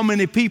of so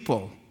many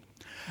people.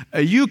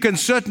 You can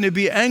certainly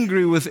be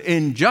angry with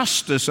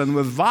injustice and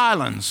with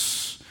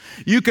violence.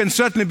 You can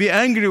certainly be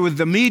angry with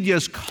the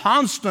media's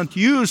constant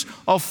use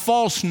of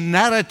false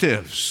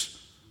narratives.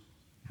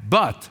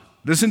 But,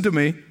 listen to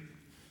me,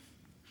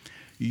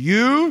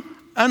 you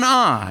and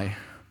I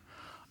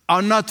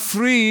are not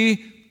free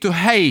to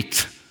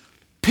hate,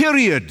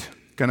 period.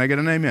 Can I get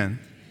an amen?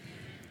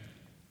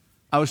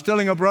 I was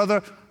telling a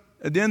brother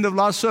at the end of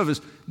last service,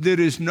 there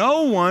is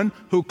no one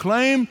who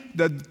claimed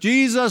that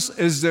Jesus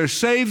is their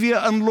Savior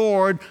and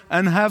Lord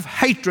and have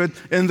hatred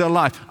in their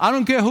life. I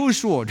don't care who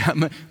swore.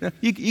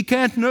 You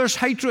can't nurse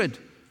hatred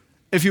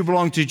if you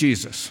belong to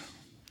Jesus.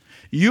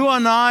 You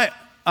and I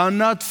are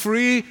not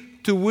free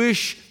to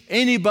wish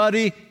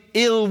anybody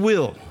ill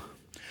will.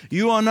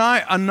 You and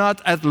I are not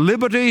at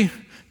liberty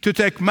to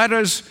take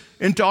matters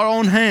into our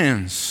own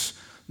hands.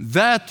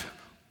 That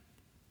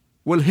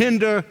will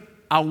hinder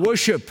our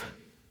worship.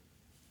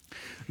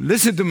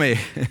 Listen to me.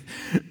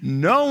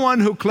 No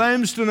one who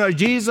claims to know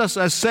Jesus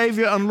as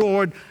Savior and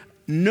Lord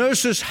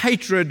nurses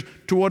hatred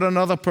toward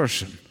another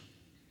person.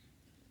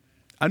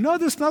 I know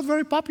that's not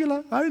very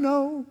popular. I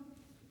know.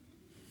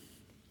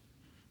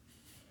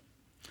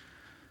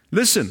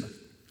 Listen,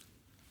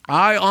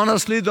 I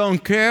honestly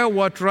don't care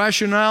what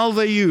rationale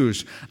they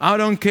use. I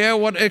don't care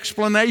what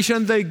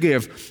explanation they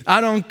give.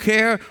 I don't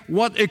care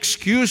what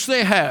excuse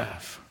they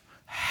have.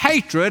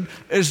 Hatred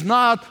is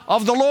not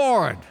of the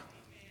Lord.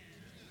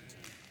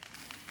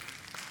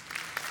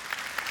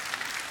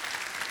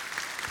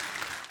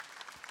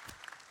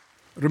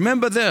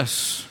 Remember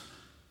this,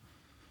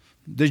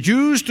 the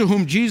Jews to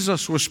whom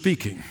Jesus was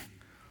speaking,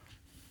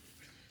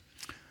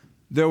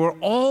 they were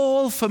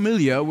all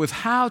familiar with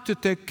how to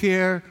take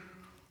care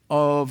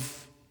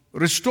of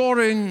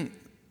restoring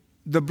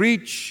the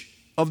breach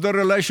of their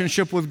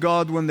relationship with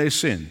God when they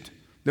sinned.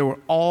 They were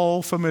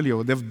all familiar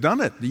with it. They've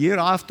done it year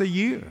after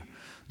year.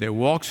 They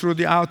walk through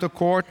the outer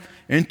court,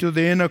 into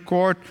the inner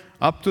court,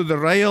 up to the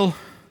rails,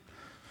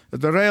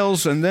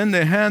 and then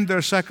they hand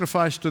their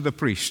sacrifice to the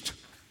priest.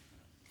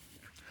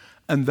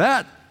 And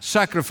that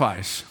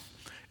sacrifice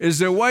is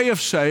their way of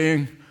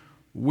saying,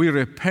 we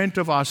repent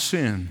of our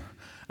sin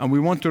and we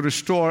want to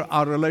restore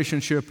our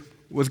relationship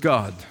with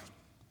God.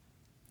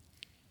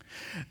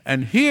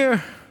 And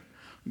here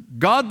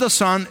God the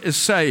Son is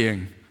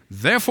saying,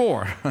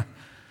 therefore,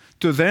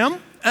 to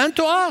them and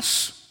to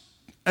us,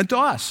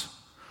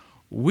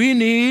 we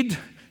need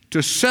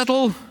to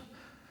settle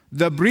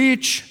the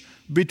breach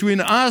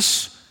between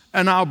us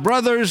and our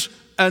brothers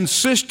and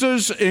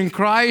sisters in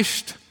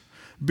Christ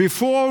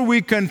before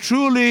we can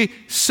truly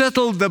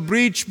settle the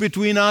breach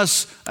between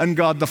us and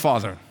God the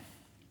Father.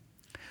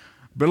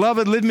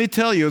 Beloved, let me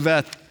tell you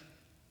that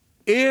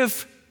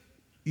if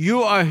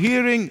you are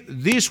hearing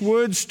these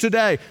words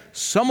today,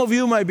 some of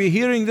you might be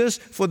hearing this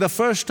for the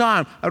first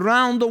time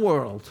around the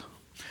world,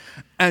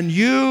 and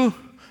you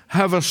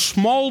have a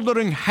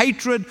smoldering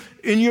hatred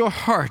in your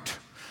heart,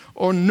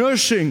 or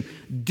nursing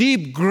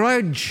deep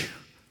grudge,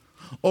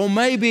 or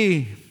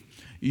maybe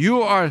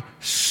you are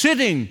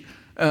sitting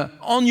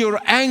on your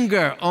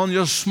anger, on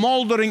your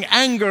smoldering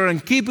anger,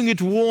 and keeping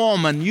it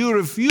warm, and you're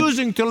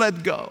refusing to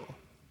let go.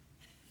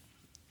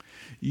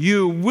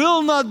 You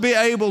will not be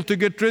able to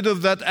get rid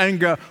of that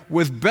anger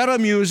with better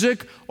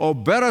music or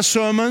better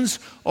sermons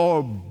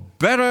or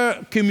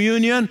better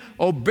communion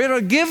or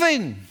better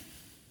giving.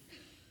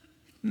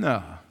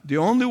 No, the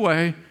only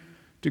way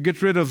to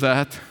get rid of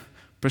that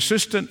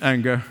persistent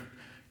anger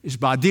is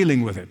by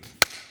dealing with it.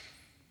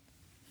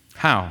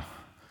 How?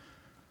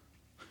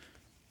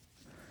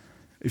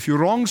 If you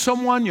wrong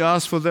someone, you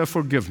ask for their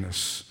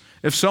forgiveness.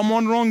 If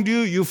someone wronged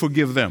you, you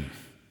forgive them.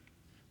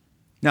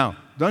 Now,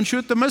 don't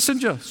shoot the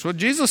messenger. That's what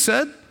Jesus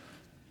said.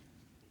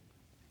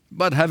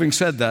 But having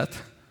said that,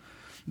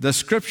 the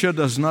Scripture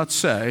does not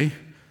say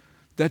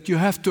that you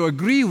have to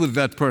agree with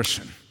that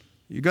person.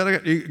 You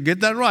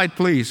get that right,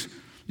 please.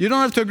 You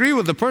don't have to agree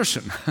with the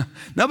person.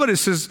 Nobody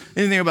says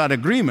anything about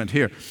agreement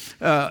here.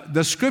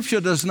 The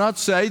Scripture does not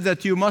say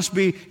that you must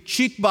be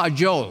cheek by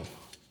jowl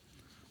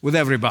with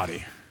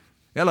everybody.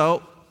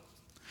 Hello.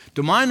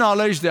 To my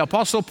knowledge, the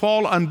Apostle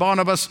Paul and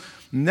Barnabas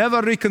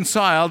never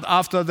reconciled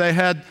after they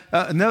had,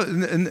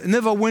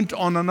 never went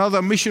on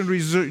another missionary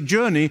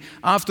journey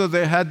after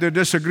they had their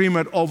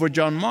disagreement over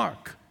John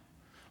Mark.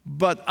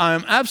 But I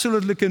am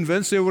absolutely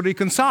convinced they were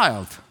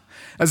reconciled.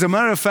 As a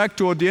matter of fact,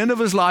 toward the end of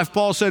his life,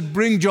 Paul said,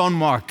 bring John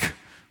Mark,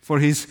 for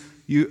he's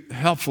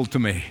helpful to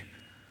me.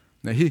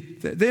 Now,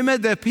 they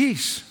made their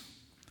peace.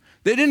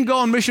 They didn't go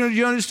on missionary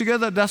journeys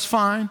together. That's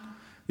fine.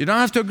 You don't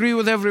have to agree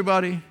with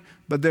everybody,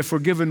 but they've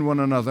forgiven one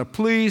another.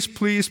 Please,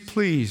 please,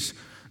 please,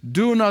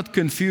 do not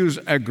confuse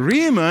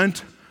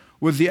agreement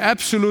with the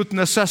absolute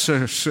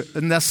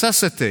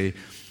necessity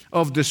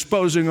of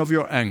disposing of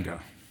your anger.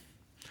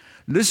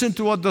 Listen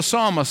to what the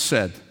psalmist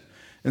said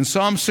in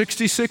Psalm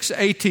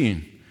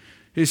 66:18.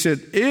 He said,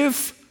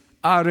 if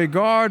I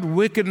regard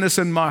wickedness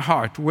in my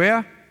heart,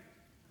 where?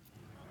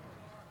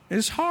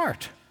 His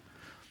heart.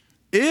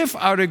 If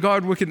I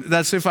regard wickedness,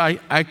 that's if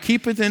I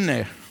keep it in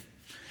there.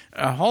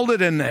 I hold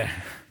it in there.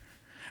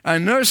 I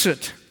nurse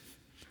it.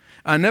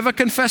 I never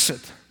confess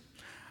it.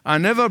 I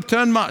never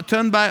turn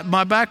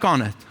my back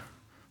on it.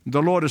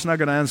 The Lord is not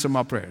going to answer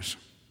my prayers.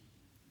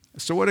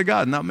 It's the word of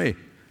God, not me.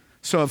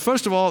 So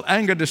first of all,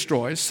 anger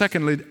destroys.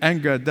 Secondly,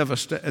 anger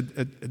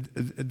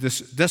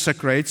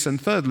desecrates.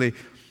 And thirdly,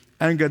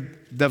 anger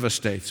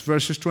devastates.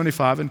 Verses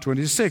 25 and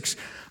 26.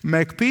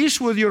 Make peace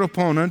with your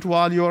opponent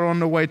while you are on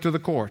the way to the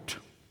court.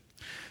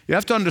 You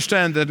have to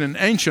understand that in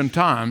ancient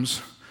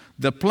times,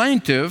 the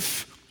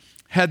plaintiff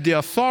had the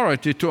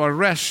authority to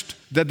arrest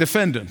the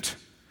defendant.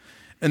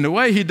 And the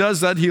way he does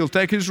that, he'll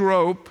take his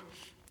robe,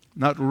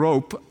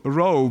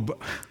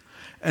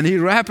 and he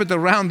wrap it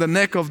around the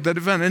neck of the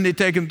defendant, and he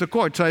take him to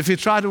court. So if he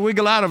tries to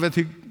wiggle out of it,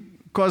 he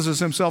causes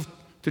himself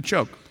to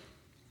choke.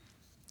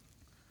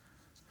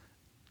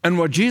 And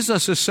what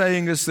Jesus is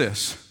saying is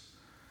this: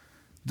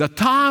 the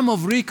time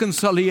of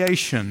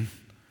reconciliation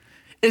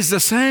is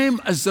the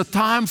same as the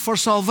time for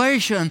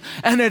salvation,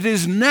 and it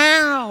is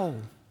now.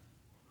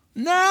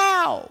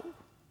 Now.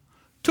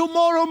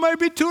 Tomorrow may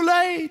be too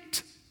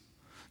late.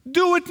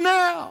 Do it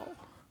now.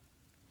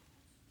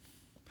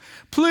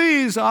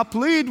 Please, I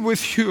plead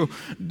with you,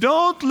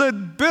 don't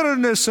let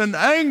bitterness and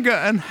anger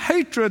and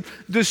hatred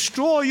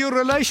destroy your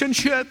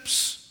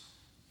relationships.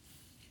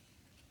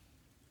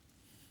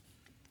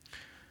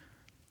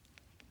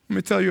 Let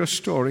me tell you a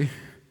story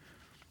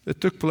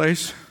that took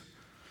place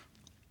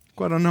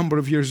quite a number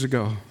of years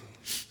ago.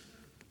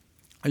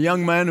 A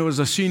young man who was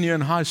a senior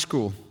in high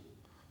school.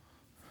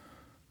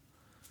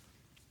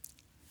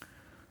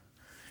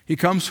 He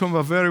comes from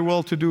a very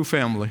well-to-do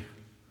family.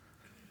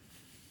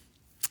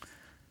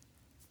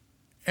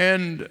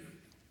 And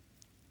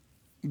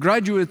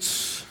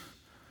graduates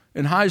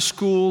in high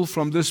school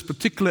from this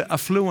particular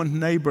affluent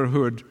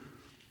neighborhood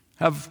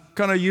have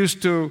kind of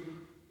used to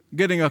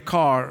getting a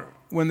car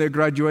when they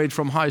graduate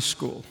from high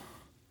school.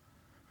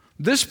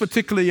 This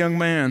particular young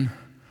man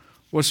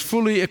was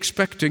fully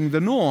expecting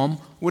the norm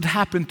would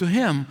happen to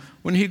him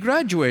when he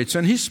graduates,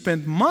 and he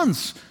spent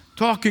months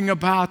talking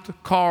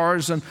about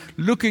cars and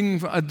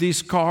looking at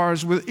these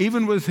cars,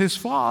 even with his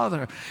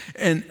father.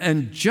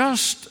 And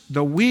just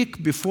the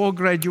week before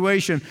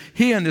graduation,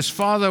 he and his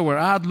father were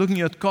out looking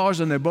at cars,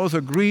 and they both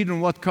agreed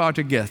on what car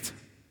to get.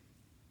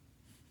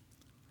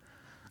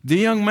 The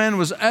young man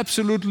was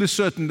absolutely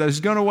certain that he's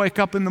going to wake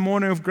up in the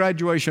morning of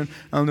graduation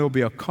and there'll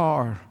be a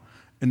car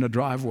in the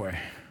driveway.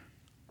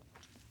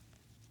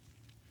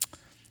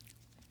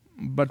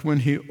 But when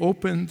he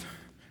opened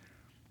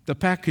the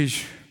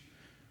package,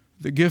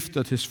 the gift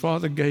that his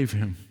father gave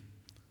him,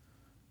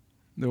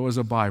 there was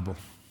a Bible.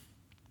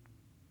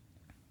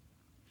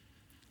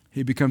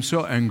 He became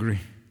so angry.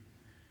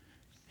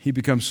 He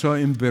became so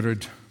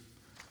embittered.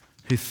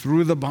 He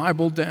threw the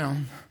Bible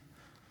down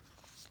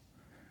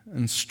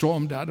and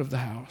stormed out of the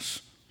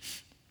house.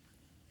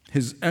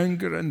 His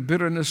anger and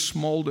bitterness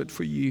smoldered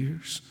for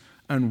years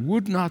and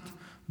would not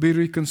be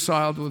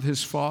reconciled with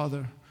his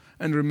father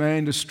and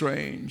remained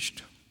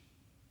estranged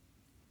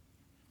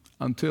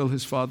until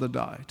his father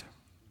died.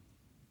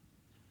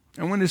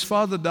 And when his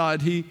father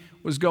died, he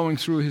was going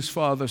through his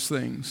father's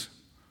things.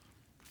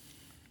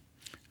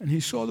 And he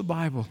saw the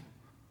Bible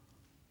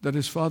that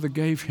his father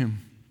gave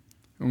him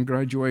on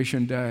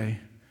graduation day.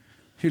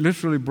 He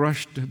literally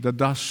brushed the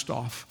dust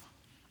off,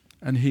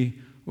 and he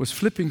was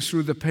flipping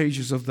through the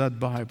pages of that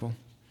Bible.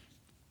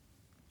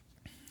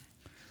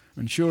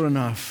 And sure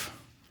enough,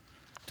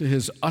 to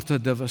his utter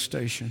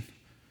devastation,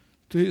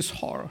 to his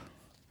horror,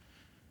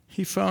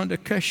 he found a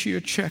cashier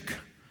check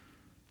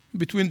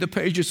between the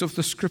pages of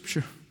the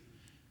Scripture.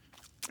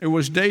 It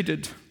was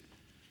dated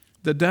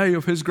the day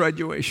of his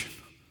graduation,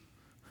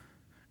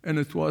 and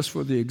it was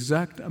for the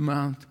exact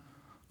amount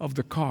of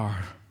the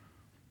car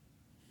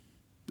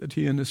that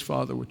he and his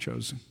father were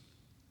chosen.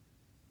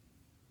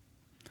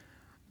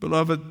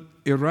 Beloved,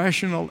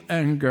 irrational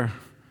anger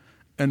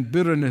and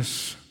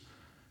bitterness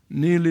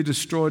nearly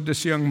destroyed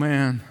this young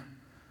man.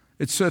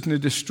 It certainly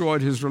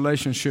destroyed his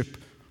relationship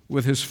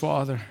with his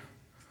father.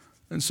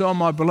 And so,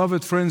 my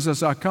beloved friends,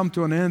 as I come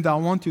to an end, I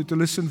want you to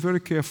listen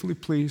very carefully,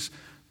 please.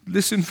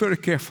 Listen very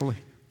carefully.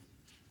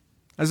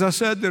 As I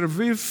said, there are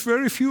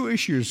very few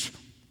issues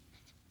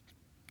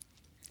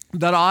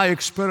that I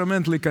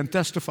experimentally can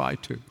testify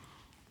to.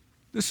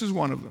 This is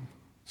one of them.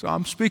 So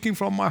I'm speaking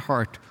from my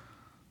heart.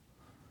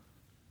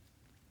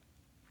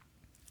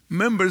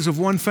 Members of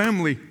one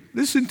family,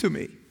 listen to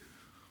me.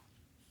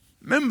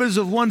 Members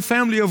of one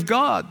family of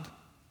God,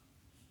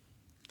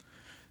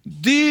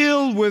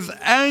 deal with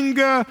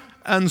anger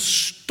and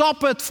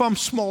stop it from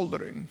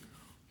smoldering.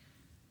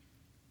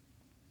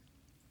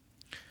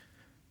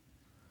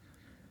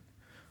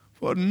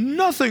 For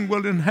nothing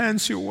will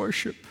enhance your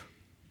worship.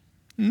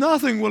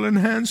 Nothing will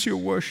enhance your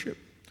worship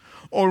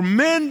or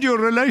mend your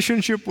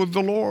relationship with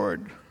the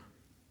Lord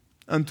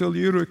until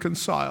you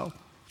reconcile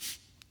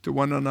to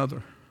one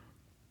another.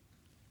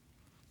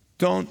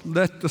 Don't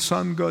let the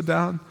sun go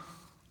down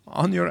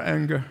on your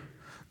anger.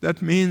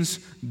 That means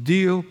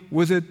deal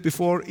with it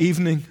before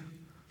evening.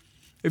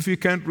 If you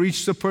can't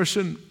reach the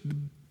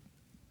person,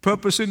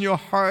 purpose in your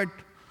heart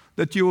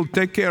that you will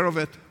take care of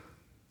it.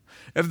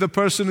 If the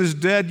person is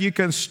dead, you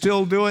can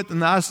still do it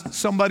and ask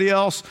somebody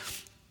else.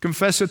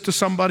 Confess it to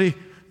somebody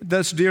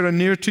that's dear and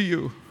near to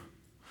you.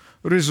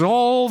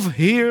 Resolve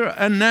here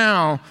and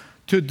now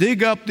to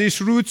dig up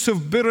these roots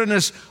of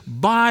bitterness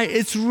by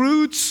its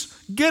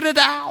roots. Get it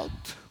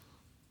out.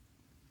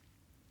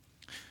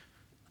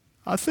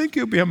 I think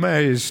you'll be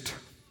amazed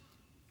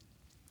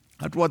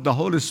at what the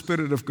Holy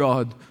Spirit of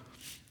God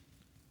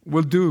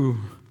will do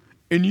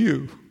in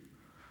you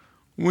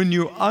when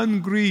you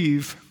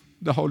ungrieve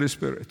the Holy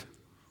Spirit.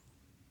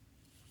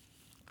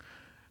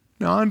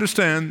 Now, I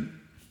understand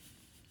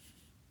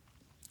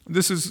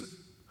this is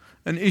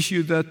an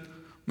issue that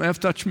may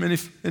have touched many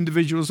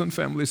individuals and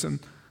families,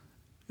 and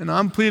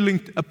I'm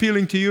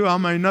appealing to you. I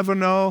may never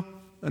know,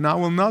 and I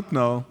will not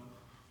know,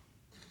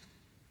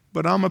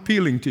 but I'm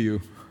appealing to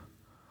you.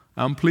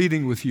 I'm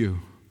pleading with you.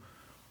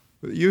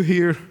 You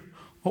here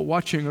or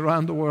watching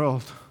around the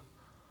world,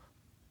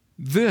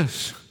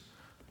 this,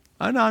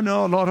 and I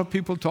know a lot of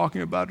people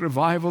talking about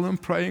revival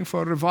and praying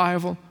for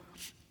revival,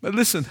 but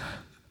listen,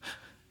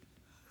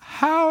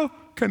 how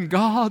can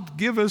God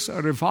give us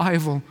a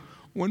revival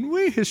when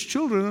we, His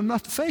children, are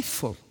not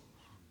faithful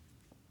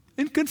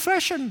in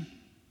confession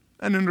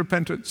and in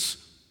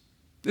repentance?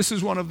 This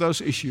is one of those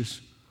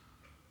issues.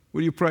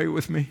 Will you pray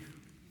with me?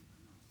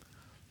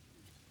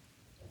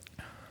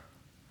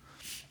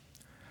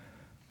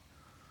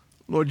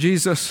 Lord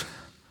Jesus,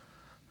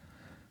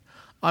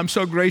 I'm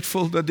so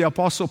grateful that the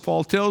Apostle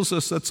Paul tells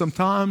us that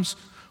sometimes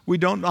we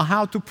don't know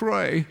how to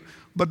pray,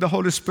 but the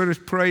Holy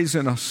Spirit prays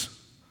in us.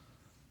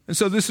 And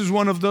so this is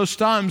one of those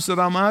times that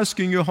I'm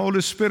asking you,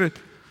 Holy Spirit,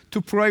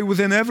 to pray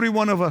within every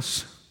one of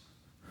us.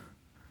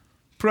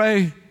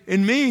 Pray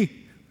in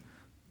me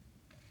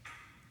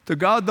to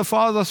God the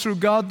Father through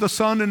God the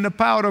Son in the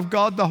power of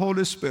God the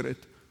Holy Spirit.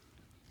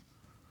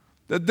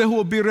 That there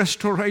will be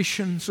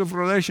restorations of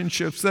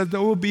relationships, that there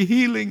will be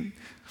healing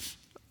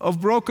of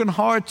broken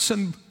hearts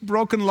and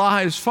broken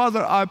lives.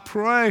 Father, I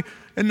pray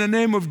in the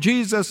name of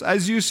Jesus,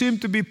 as you seem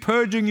to be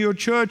purging your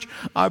church,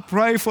 I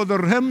pray for the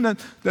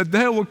remnant that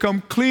they will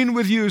come clean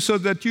with you so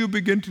that you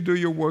begin to do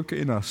your work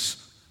in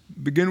us.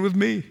 Begin with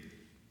me.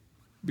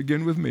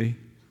 Begin with me.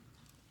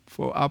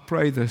 For I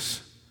pray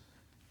this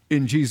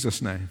in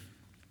Jesus' name.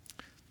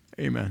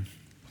 Amen.